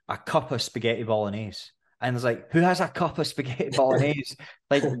in a cup of spaghetti bolognese. And it's like, who has a cup of spaghetti bolognese?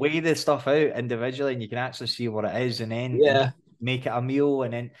 Like, weigh the stuff out individually, and you can actually see what it is, and then make it a meal,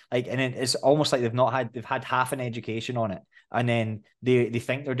 and then it's almost like they've had half an education on it, and then they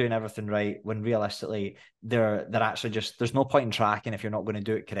think they're doing everything right, when realistically they're actually just, there's no point in tracking if you're not going to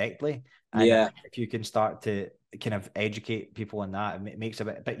do it correctly. And if you can start to kind of educate people on that, it makes a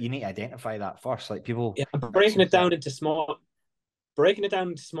bit, but you need to identify that first. Like, people breaking it down into small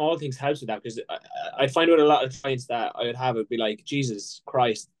things helps with that, because I'd find with a lot of clients that I would have, it'd be like, Jesus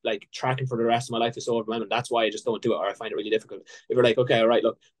Christ, like tracking for the rest of my life is so overwhelming. That's why I just don't do it, or I find it really difficult. If we're like, okay, all right,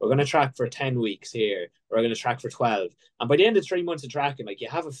 look, we're going to track for 10 weeks here, or we're going to track for 12. And by the end of 3 months of tracking, like, you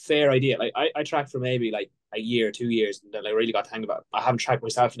have a fair idea. Like, I track for maybe like a year, 2 years, and then I really got to hang about it. I haven't tracked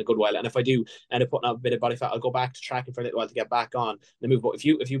myself in a good while. And if I do end up putting out a bit of body fat, I'll go back to tracking for a little while to get back on the move. But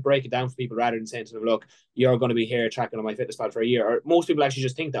if you break it down for people, rather than saying to them, look, you're going to be here tracking on MyFitnessPal for a year, or most people actually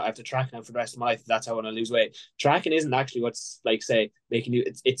just think that I have to track now for the rest of my life. That's how I want to lose weight. Tracking isn't actually what's, like, say, making you,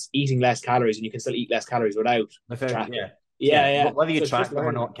 it's eating less calories, and you can still eat less calories without tracking. Yeah. Whether you track them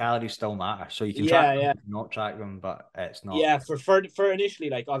or not, calories still matter. So you can track them, not track them, but it's not. Yeah, for initially,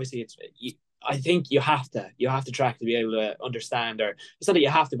 like, obviously I think you have to track to be able to understand, or it's not that you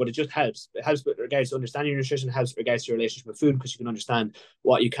have to, but it just helps. It helps with regards to understanding your nutrition, helps with regards to your relationship with food, because you can understand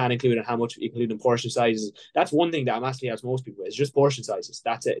what you can include and how much you include in portion sizes. That's one thing that massively helps most people. It's just portion sizes.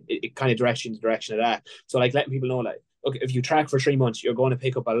 That's it. It kind of directs you in the direction of that. So, like, letting people know, like, okay, if you track for 3 months, you're going to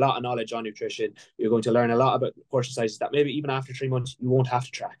pick up a lot of knowledge on nutrition. You're going to learn a lot about portion sizes that maybe even after 3 months you won't have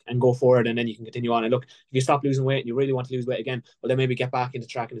to track, and go forward, and then you can continue on. And look, if you stop losing weight and you really want to lose weight again, well, then maybe get back into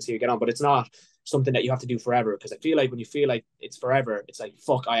tracking and see how you get on. But it's not something that you have to do forever, because I feel like when you feel like it's forever, it's like,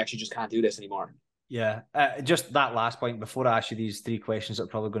 fuck, I actually just can't do this anymore. Yeah, just that last point before I ask you these 3 questions that are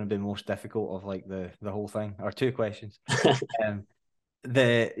probably going to be most difficult of, like, the whole thing, or 2 questions.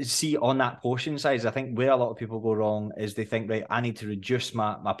 On that portion size, I think where a lot of people go wrong is they think, right, I need to reduce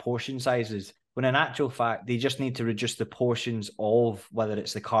my portion sizes, when in actual fact they just need to reduce the portions of, whether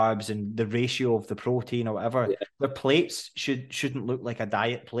it's the carbs and the ratio of the protein or whatever. Their plates shouldn't look like a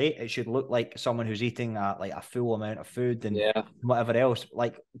diet plate. It should look like someone who's eating a full amount of food and whatever else.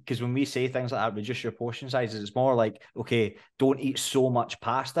 Like, because when we say things like that, reduce your portion sizes, it's more like, okay, don't eat so much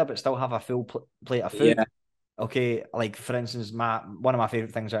pasta but still have a full plate of food. Okay, like, for instance, one of my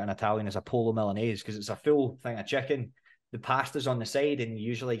favorite things out in Italian is a pollo Milanese, because it's a full thing of chicken. The pasta's on the side, and you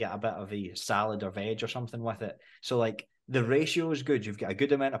usually get a bit of a salad or veg or something with it. So, like, the ratio is good. You've got a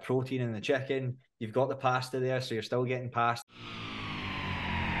good amount of protein in the chicken. You've got the pasta there, so you're still getting pasta.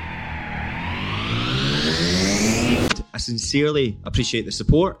 I sincerely appreciate the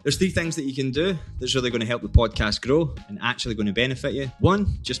support. There's 3 things that you can do that's really going to help the podcast grow and actually going to benefit you.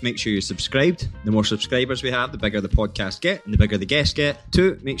 1, just make sure you're subscribed. The more subscribers we have, the bigger the podcast get and the bigger the guests get.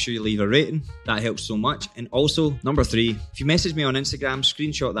 2, make sure you leave a rating. That helps so much. And also, number 3, if you message me on Instagram,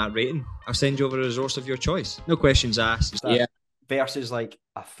 screenshot that rating, I'll send you over a resource of your choice. No questions asked. Versus like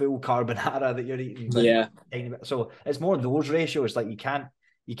a full carbonara that you're eating. So it's more those ratios. Like, you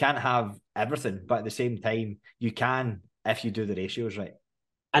can't have everything, but at the same time, you can if you do the ratios right.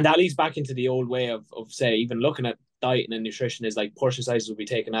 And that leads back into the old way of say, even looking at dieting and nutrition, is like portion sizes will be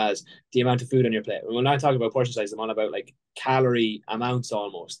taken as the amount of food on your plate. When I talk about portion sizes, I'm on about like calorie amounts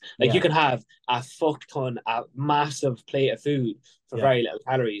almost. Like, you can have a fuck ton, a massive plate of food for very little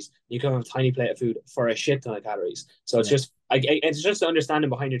calories. You can have a tiny plate of food for a shit ton of calories. So it's it's just the understanding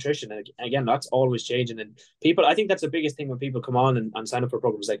behind nutrition. And again, that's always changing. And people, I think that's the biggest thing when people come on and sign up for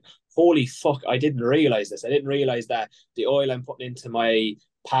programs, like, holy fuck, I didn't realize this. I didn't realize that the oil I'm putting into my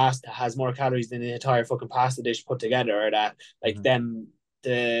pasta has more calories than the entire fucking pasta dish put together, or that, like, then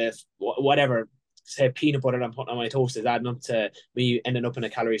the whatever, say, peanut butter I'm putting on my toast is adding up to me ending up in a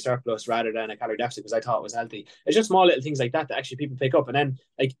calorie surplus rather than a calorie deficit because I thought it was healthy. It's just small little things like that actually people pick up. And then,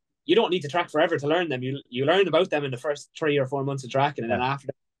 like, you don't need to track forever to learn them. You learn about them in the first 3 or 4 months of tracking, and then after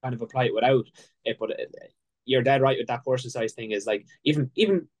that, kind of apply it without it. But you're dead right with that portion size thing. Is like, even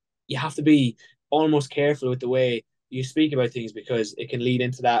you have to be almost careful with the way you speak about things, because it can lead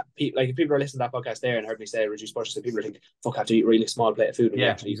into that. Like, if people are listening to that podcast there and heard me say reduce portions, so people are thinking, fuck, I have to eat a really small plate of food.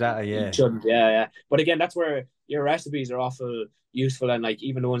 Yeah, exactly. Yeah. Shouldn't. But again, that's where your recipes are awful useful. And like,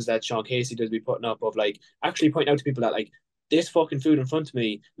 even the ones that Sean Casey does be putting up, of like actually pointing out to people that, like, this fucking food in front of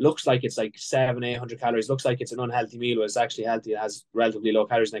me looks like it's like 700-800 calories, looks like it's an unhealthy meal, but it's actually healthy. It has relatively low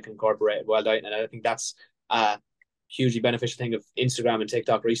calories and I can incorporate it while dieting. And I think that's a hugely beneficial thing of Instagram and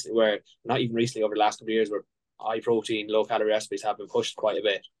TikTok recently, where not even recently, over the last couple of years, where high protein, low calorie recipes have been pushed quite a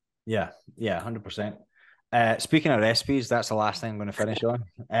bit. Yeah, 100%. Speaking of recipes, that's the last thing I'm going to finish on.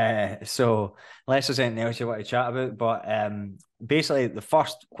 So unless there's anything else you want to chat about, but basically the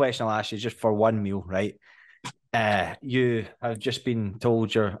first question I'll ask you is just for one meal, right? You have just been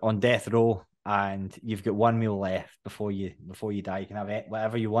told you're on death row and you've got one meal left before you die. You can have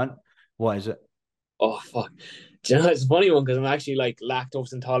whatever you want. What is it? Oh fuck! Do you know, it's a funny one because I'm actually like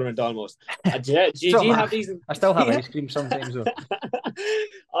lactose intolerant almost. Do you have these? I still have ice cream sometimes though.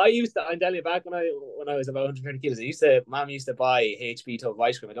 I used to. I'm telling you, back when I was about 130 kilos, Mom used to buy HP tub of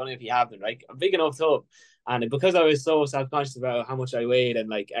ice cream. I don't know if you have them, right? A big enough tub, and because I was so self-conscious about how much I weighed and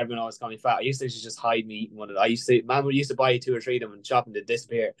like everyone always called me fat, I used to just hide me eating one of them. Mom used to buy 2 or 3 of them and shop them to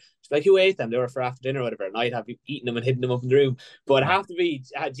disappear. She's like, "Who ate them? They were for after dinner or whatever." And I'd have eaten them and hidden them up in the room. But it have to be.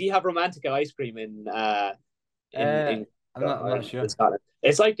 Do you have Romantica ice cream in I'm not sure.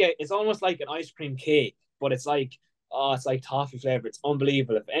 It's almost like an ice cream cake, but it's like toffee flavor. It's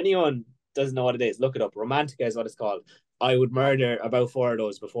unbelievable. If anyone doesn't know what it is, look it up. Romantica is what it's called. I would murder about 4 of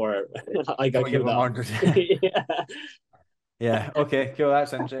those before I got killed off. Yeah. Okay. Cool.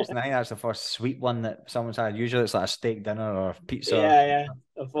 That's interesting. I think that's the first sweet one that someone's had. Usually it's like a steak dinner or pizza. Yeah.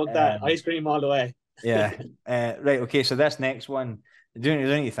 Fuck that. Ice cream all the way. Yeah. Right. Okay. So this next one, you don't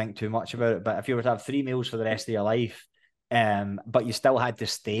need to think too much about it. But if you were to have 3 meals for the rest of your life, but you still had to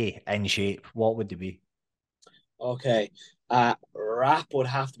stay in shape, what would they be? Okay. Wrap would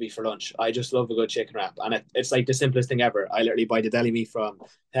have to be for lunch. I just love a good chicken wrap. And it's like the simplest thing ever. I literally buy the deli meat from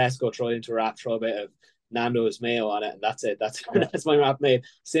Tesco, throw it into a wrap, throw a bit of Nando's mayo on it, and that's it. That's my wrap made.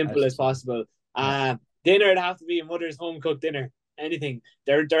 Simple as possible. Dinner would have to be a mother's home cooked dinner. Anything.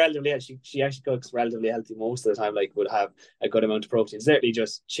 They're relatively, she actually cooks relatively healthy most of the time, like would have a good amount of protein. It's literally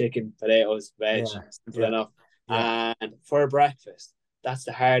just chicken, potatoes, veg, simple enough. And for breakfast, that's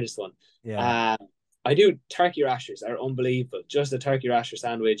the hardest one. I do turkey rashers are unbelievable. Just a turkey rasher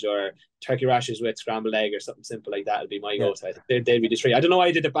sandwich or turkey rashers with scrambled egg or something simple like that would be my go-to. I think they'd be the 3. I don't know why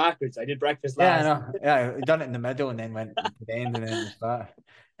I did it backwards. I did breakfast last. Yeah, I know. Yeah, I done it in the middle and then went to the end and then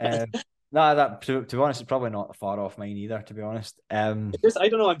that. No, that to be honest, it's probably not far off mine either. To be honest, I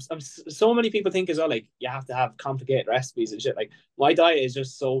don't know. I'm so many people think as well, like you have to have complicated recipes and shit. Like my diet is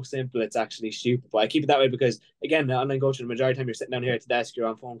just so simple, it's actually stupid. But I keep it that way because again, the online coaching, the majority of the time you're sitting down here at the desk, you're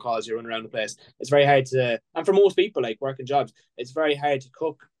on phone calls, you're running around the place. It's very hard to, and for most people, like working jobs, it's very hard to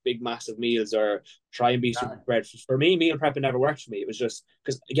cook big massive meals or try and be super prepared. For me, meal prepping never worked for me. It was just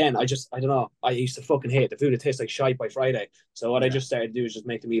because again, I don't know. I used to fucking hate the food. It tastes like shite by Friday. So what I just started to do is just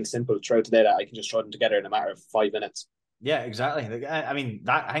make the meal simple throughout the day that I can just throw them together in a matter of 5 minutes. Yeah, exactly. I mean,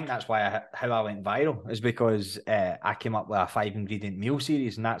 I think that's why how I went viral is because I came up with a 5-ingredient meal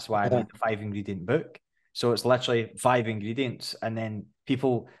series, and that's why I made the 5-ingredient book. So it's literally 5 ingredients, and then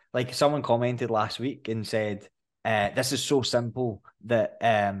people, like someone commented last week and said, "This is so simple that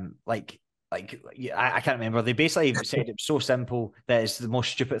I can't remember. They basically said it's so simple that it's the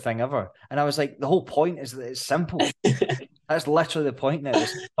most stupid thing ever." And I was like, the whole point is that it's simple. That's literally the point now.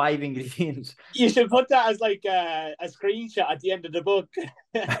 It's 5 ingredients. You should put that as like a screenshot at the end of the book.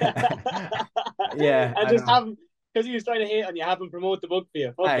 Yeah. And just have him, because he was trying to hate on you, have him promote the book for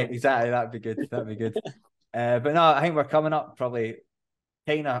you. Exactly. That'd be good. But no, I think we're coming up probably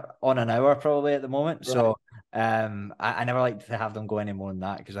kind of on an hour probably at the moment. Right. So I never like to have them go any more than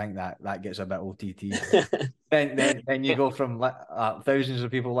that because I think that gets a bit OTT. then you go from thousands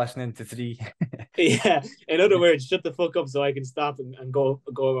of people listening to 3. Yeah. In other words, shut the fuck up so I can stop and go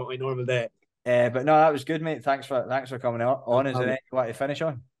about my normal day. But no, that was good, mate. Thanks for coming on. Is there anything you want to finish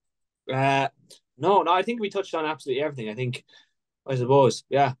on? No, I think we touched on absolutely everything. I suppose.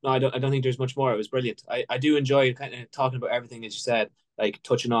 Yeah. No, I don't think there's much more. It was brilliant. I do enjoy kind of talking about everything, as you said, like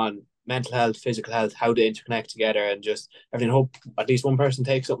touching on mental health, physical health, how they interconnect together, and just everything. I hope at least one person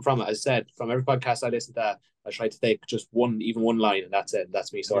takes something from it. As I said, from every podcast I listen to, I try to take just one line, and that's it.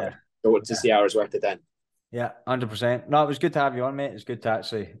 That's me sorted. So it's just the hours worth it then. Yeah, 100%. No, it was good to have you on, mate. It's good to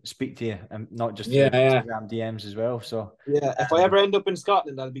actually speak to you, and not just Instagram DMs as well. So if I ever end up in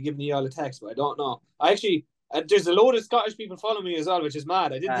Scotland, I'll be giving you all a text, but I don't know. I actually, there's a load of Scottish people following me as well, which is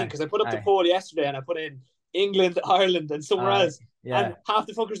mad. I didn't think, because I put up the poll yesterday and I put in England, Ireland, and somewhere else. Yeah. And half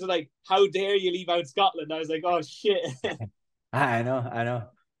the fuckers are like, "How dare you leave out Scotland?" I was like, "Oh shit." I know.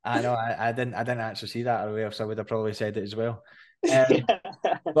 I didn't actually see that, or else I would have probably said it as well.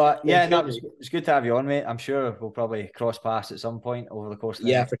 But yeah, no, it's good to have you on, mate. I'm sure we'll probably cross paths at some point over the course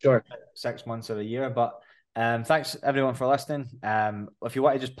of for sure 6 months or a year. But Thanks everyone for listening. If you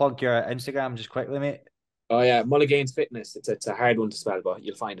want to just plug your Instagram just quickly, mate. Oh yeah, Mulligane's Fitness. It's a hard one to spell, but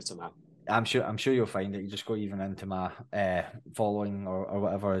you'll find it somehow. I'm sure you'll find it. You just go even into my following or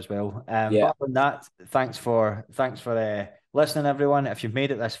whatever as well. Yeah. But other than that, thanks for listening, everyone. If you've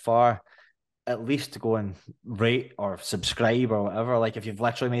made it this far, at least go and rate or subscribe or whatever. Like if you've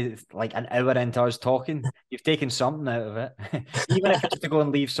literally made it like an hour into us talking, you've taken something out of it. Even if it's to go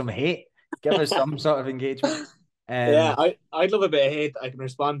and leave some hate, give us some sort of engagement. Yeah, I'd love a bit of hate I can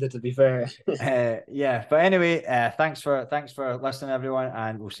respond to be fair. Yeah, but anyway, thanks for listening, everyone,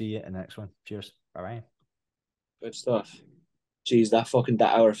 and we'll see you in the next one. Cheers. Bye. Good stuff. Jeez, that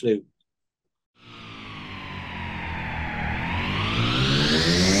hour flew.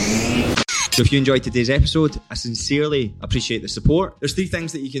 So if you enjoyed today's episode, I sincerely appreciate the support. There's 3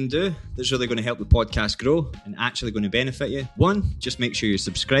 things that you can do that's really going to help the podcast grow and actually going to benefit you. 1, just make sure you're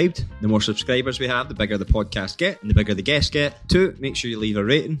subscribed. The more subscribers we have, the bigger the podcast get and the bigger the guests get. 2, make sure you leave a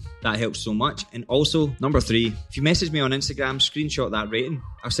rating. That helps so much. And also, number 3, if you message me on Instagram, screenshot that rating.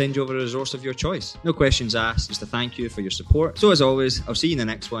 I'll send you over a resource of your choice. No questions asked, just a thank you for your support. So as always, I'll see you in the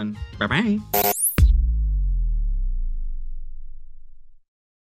next one. Bye-bye.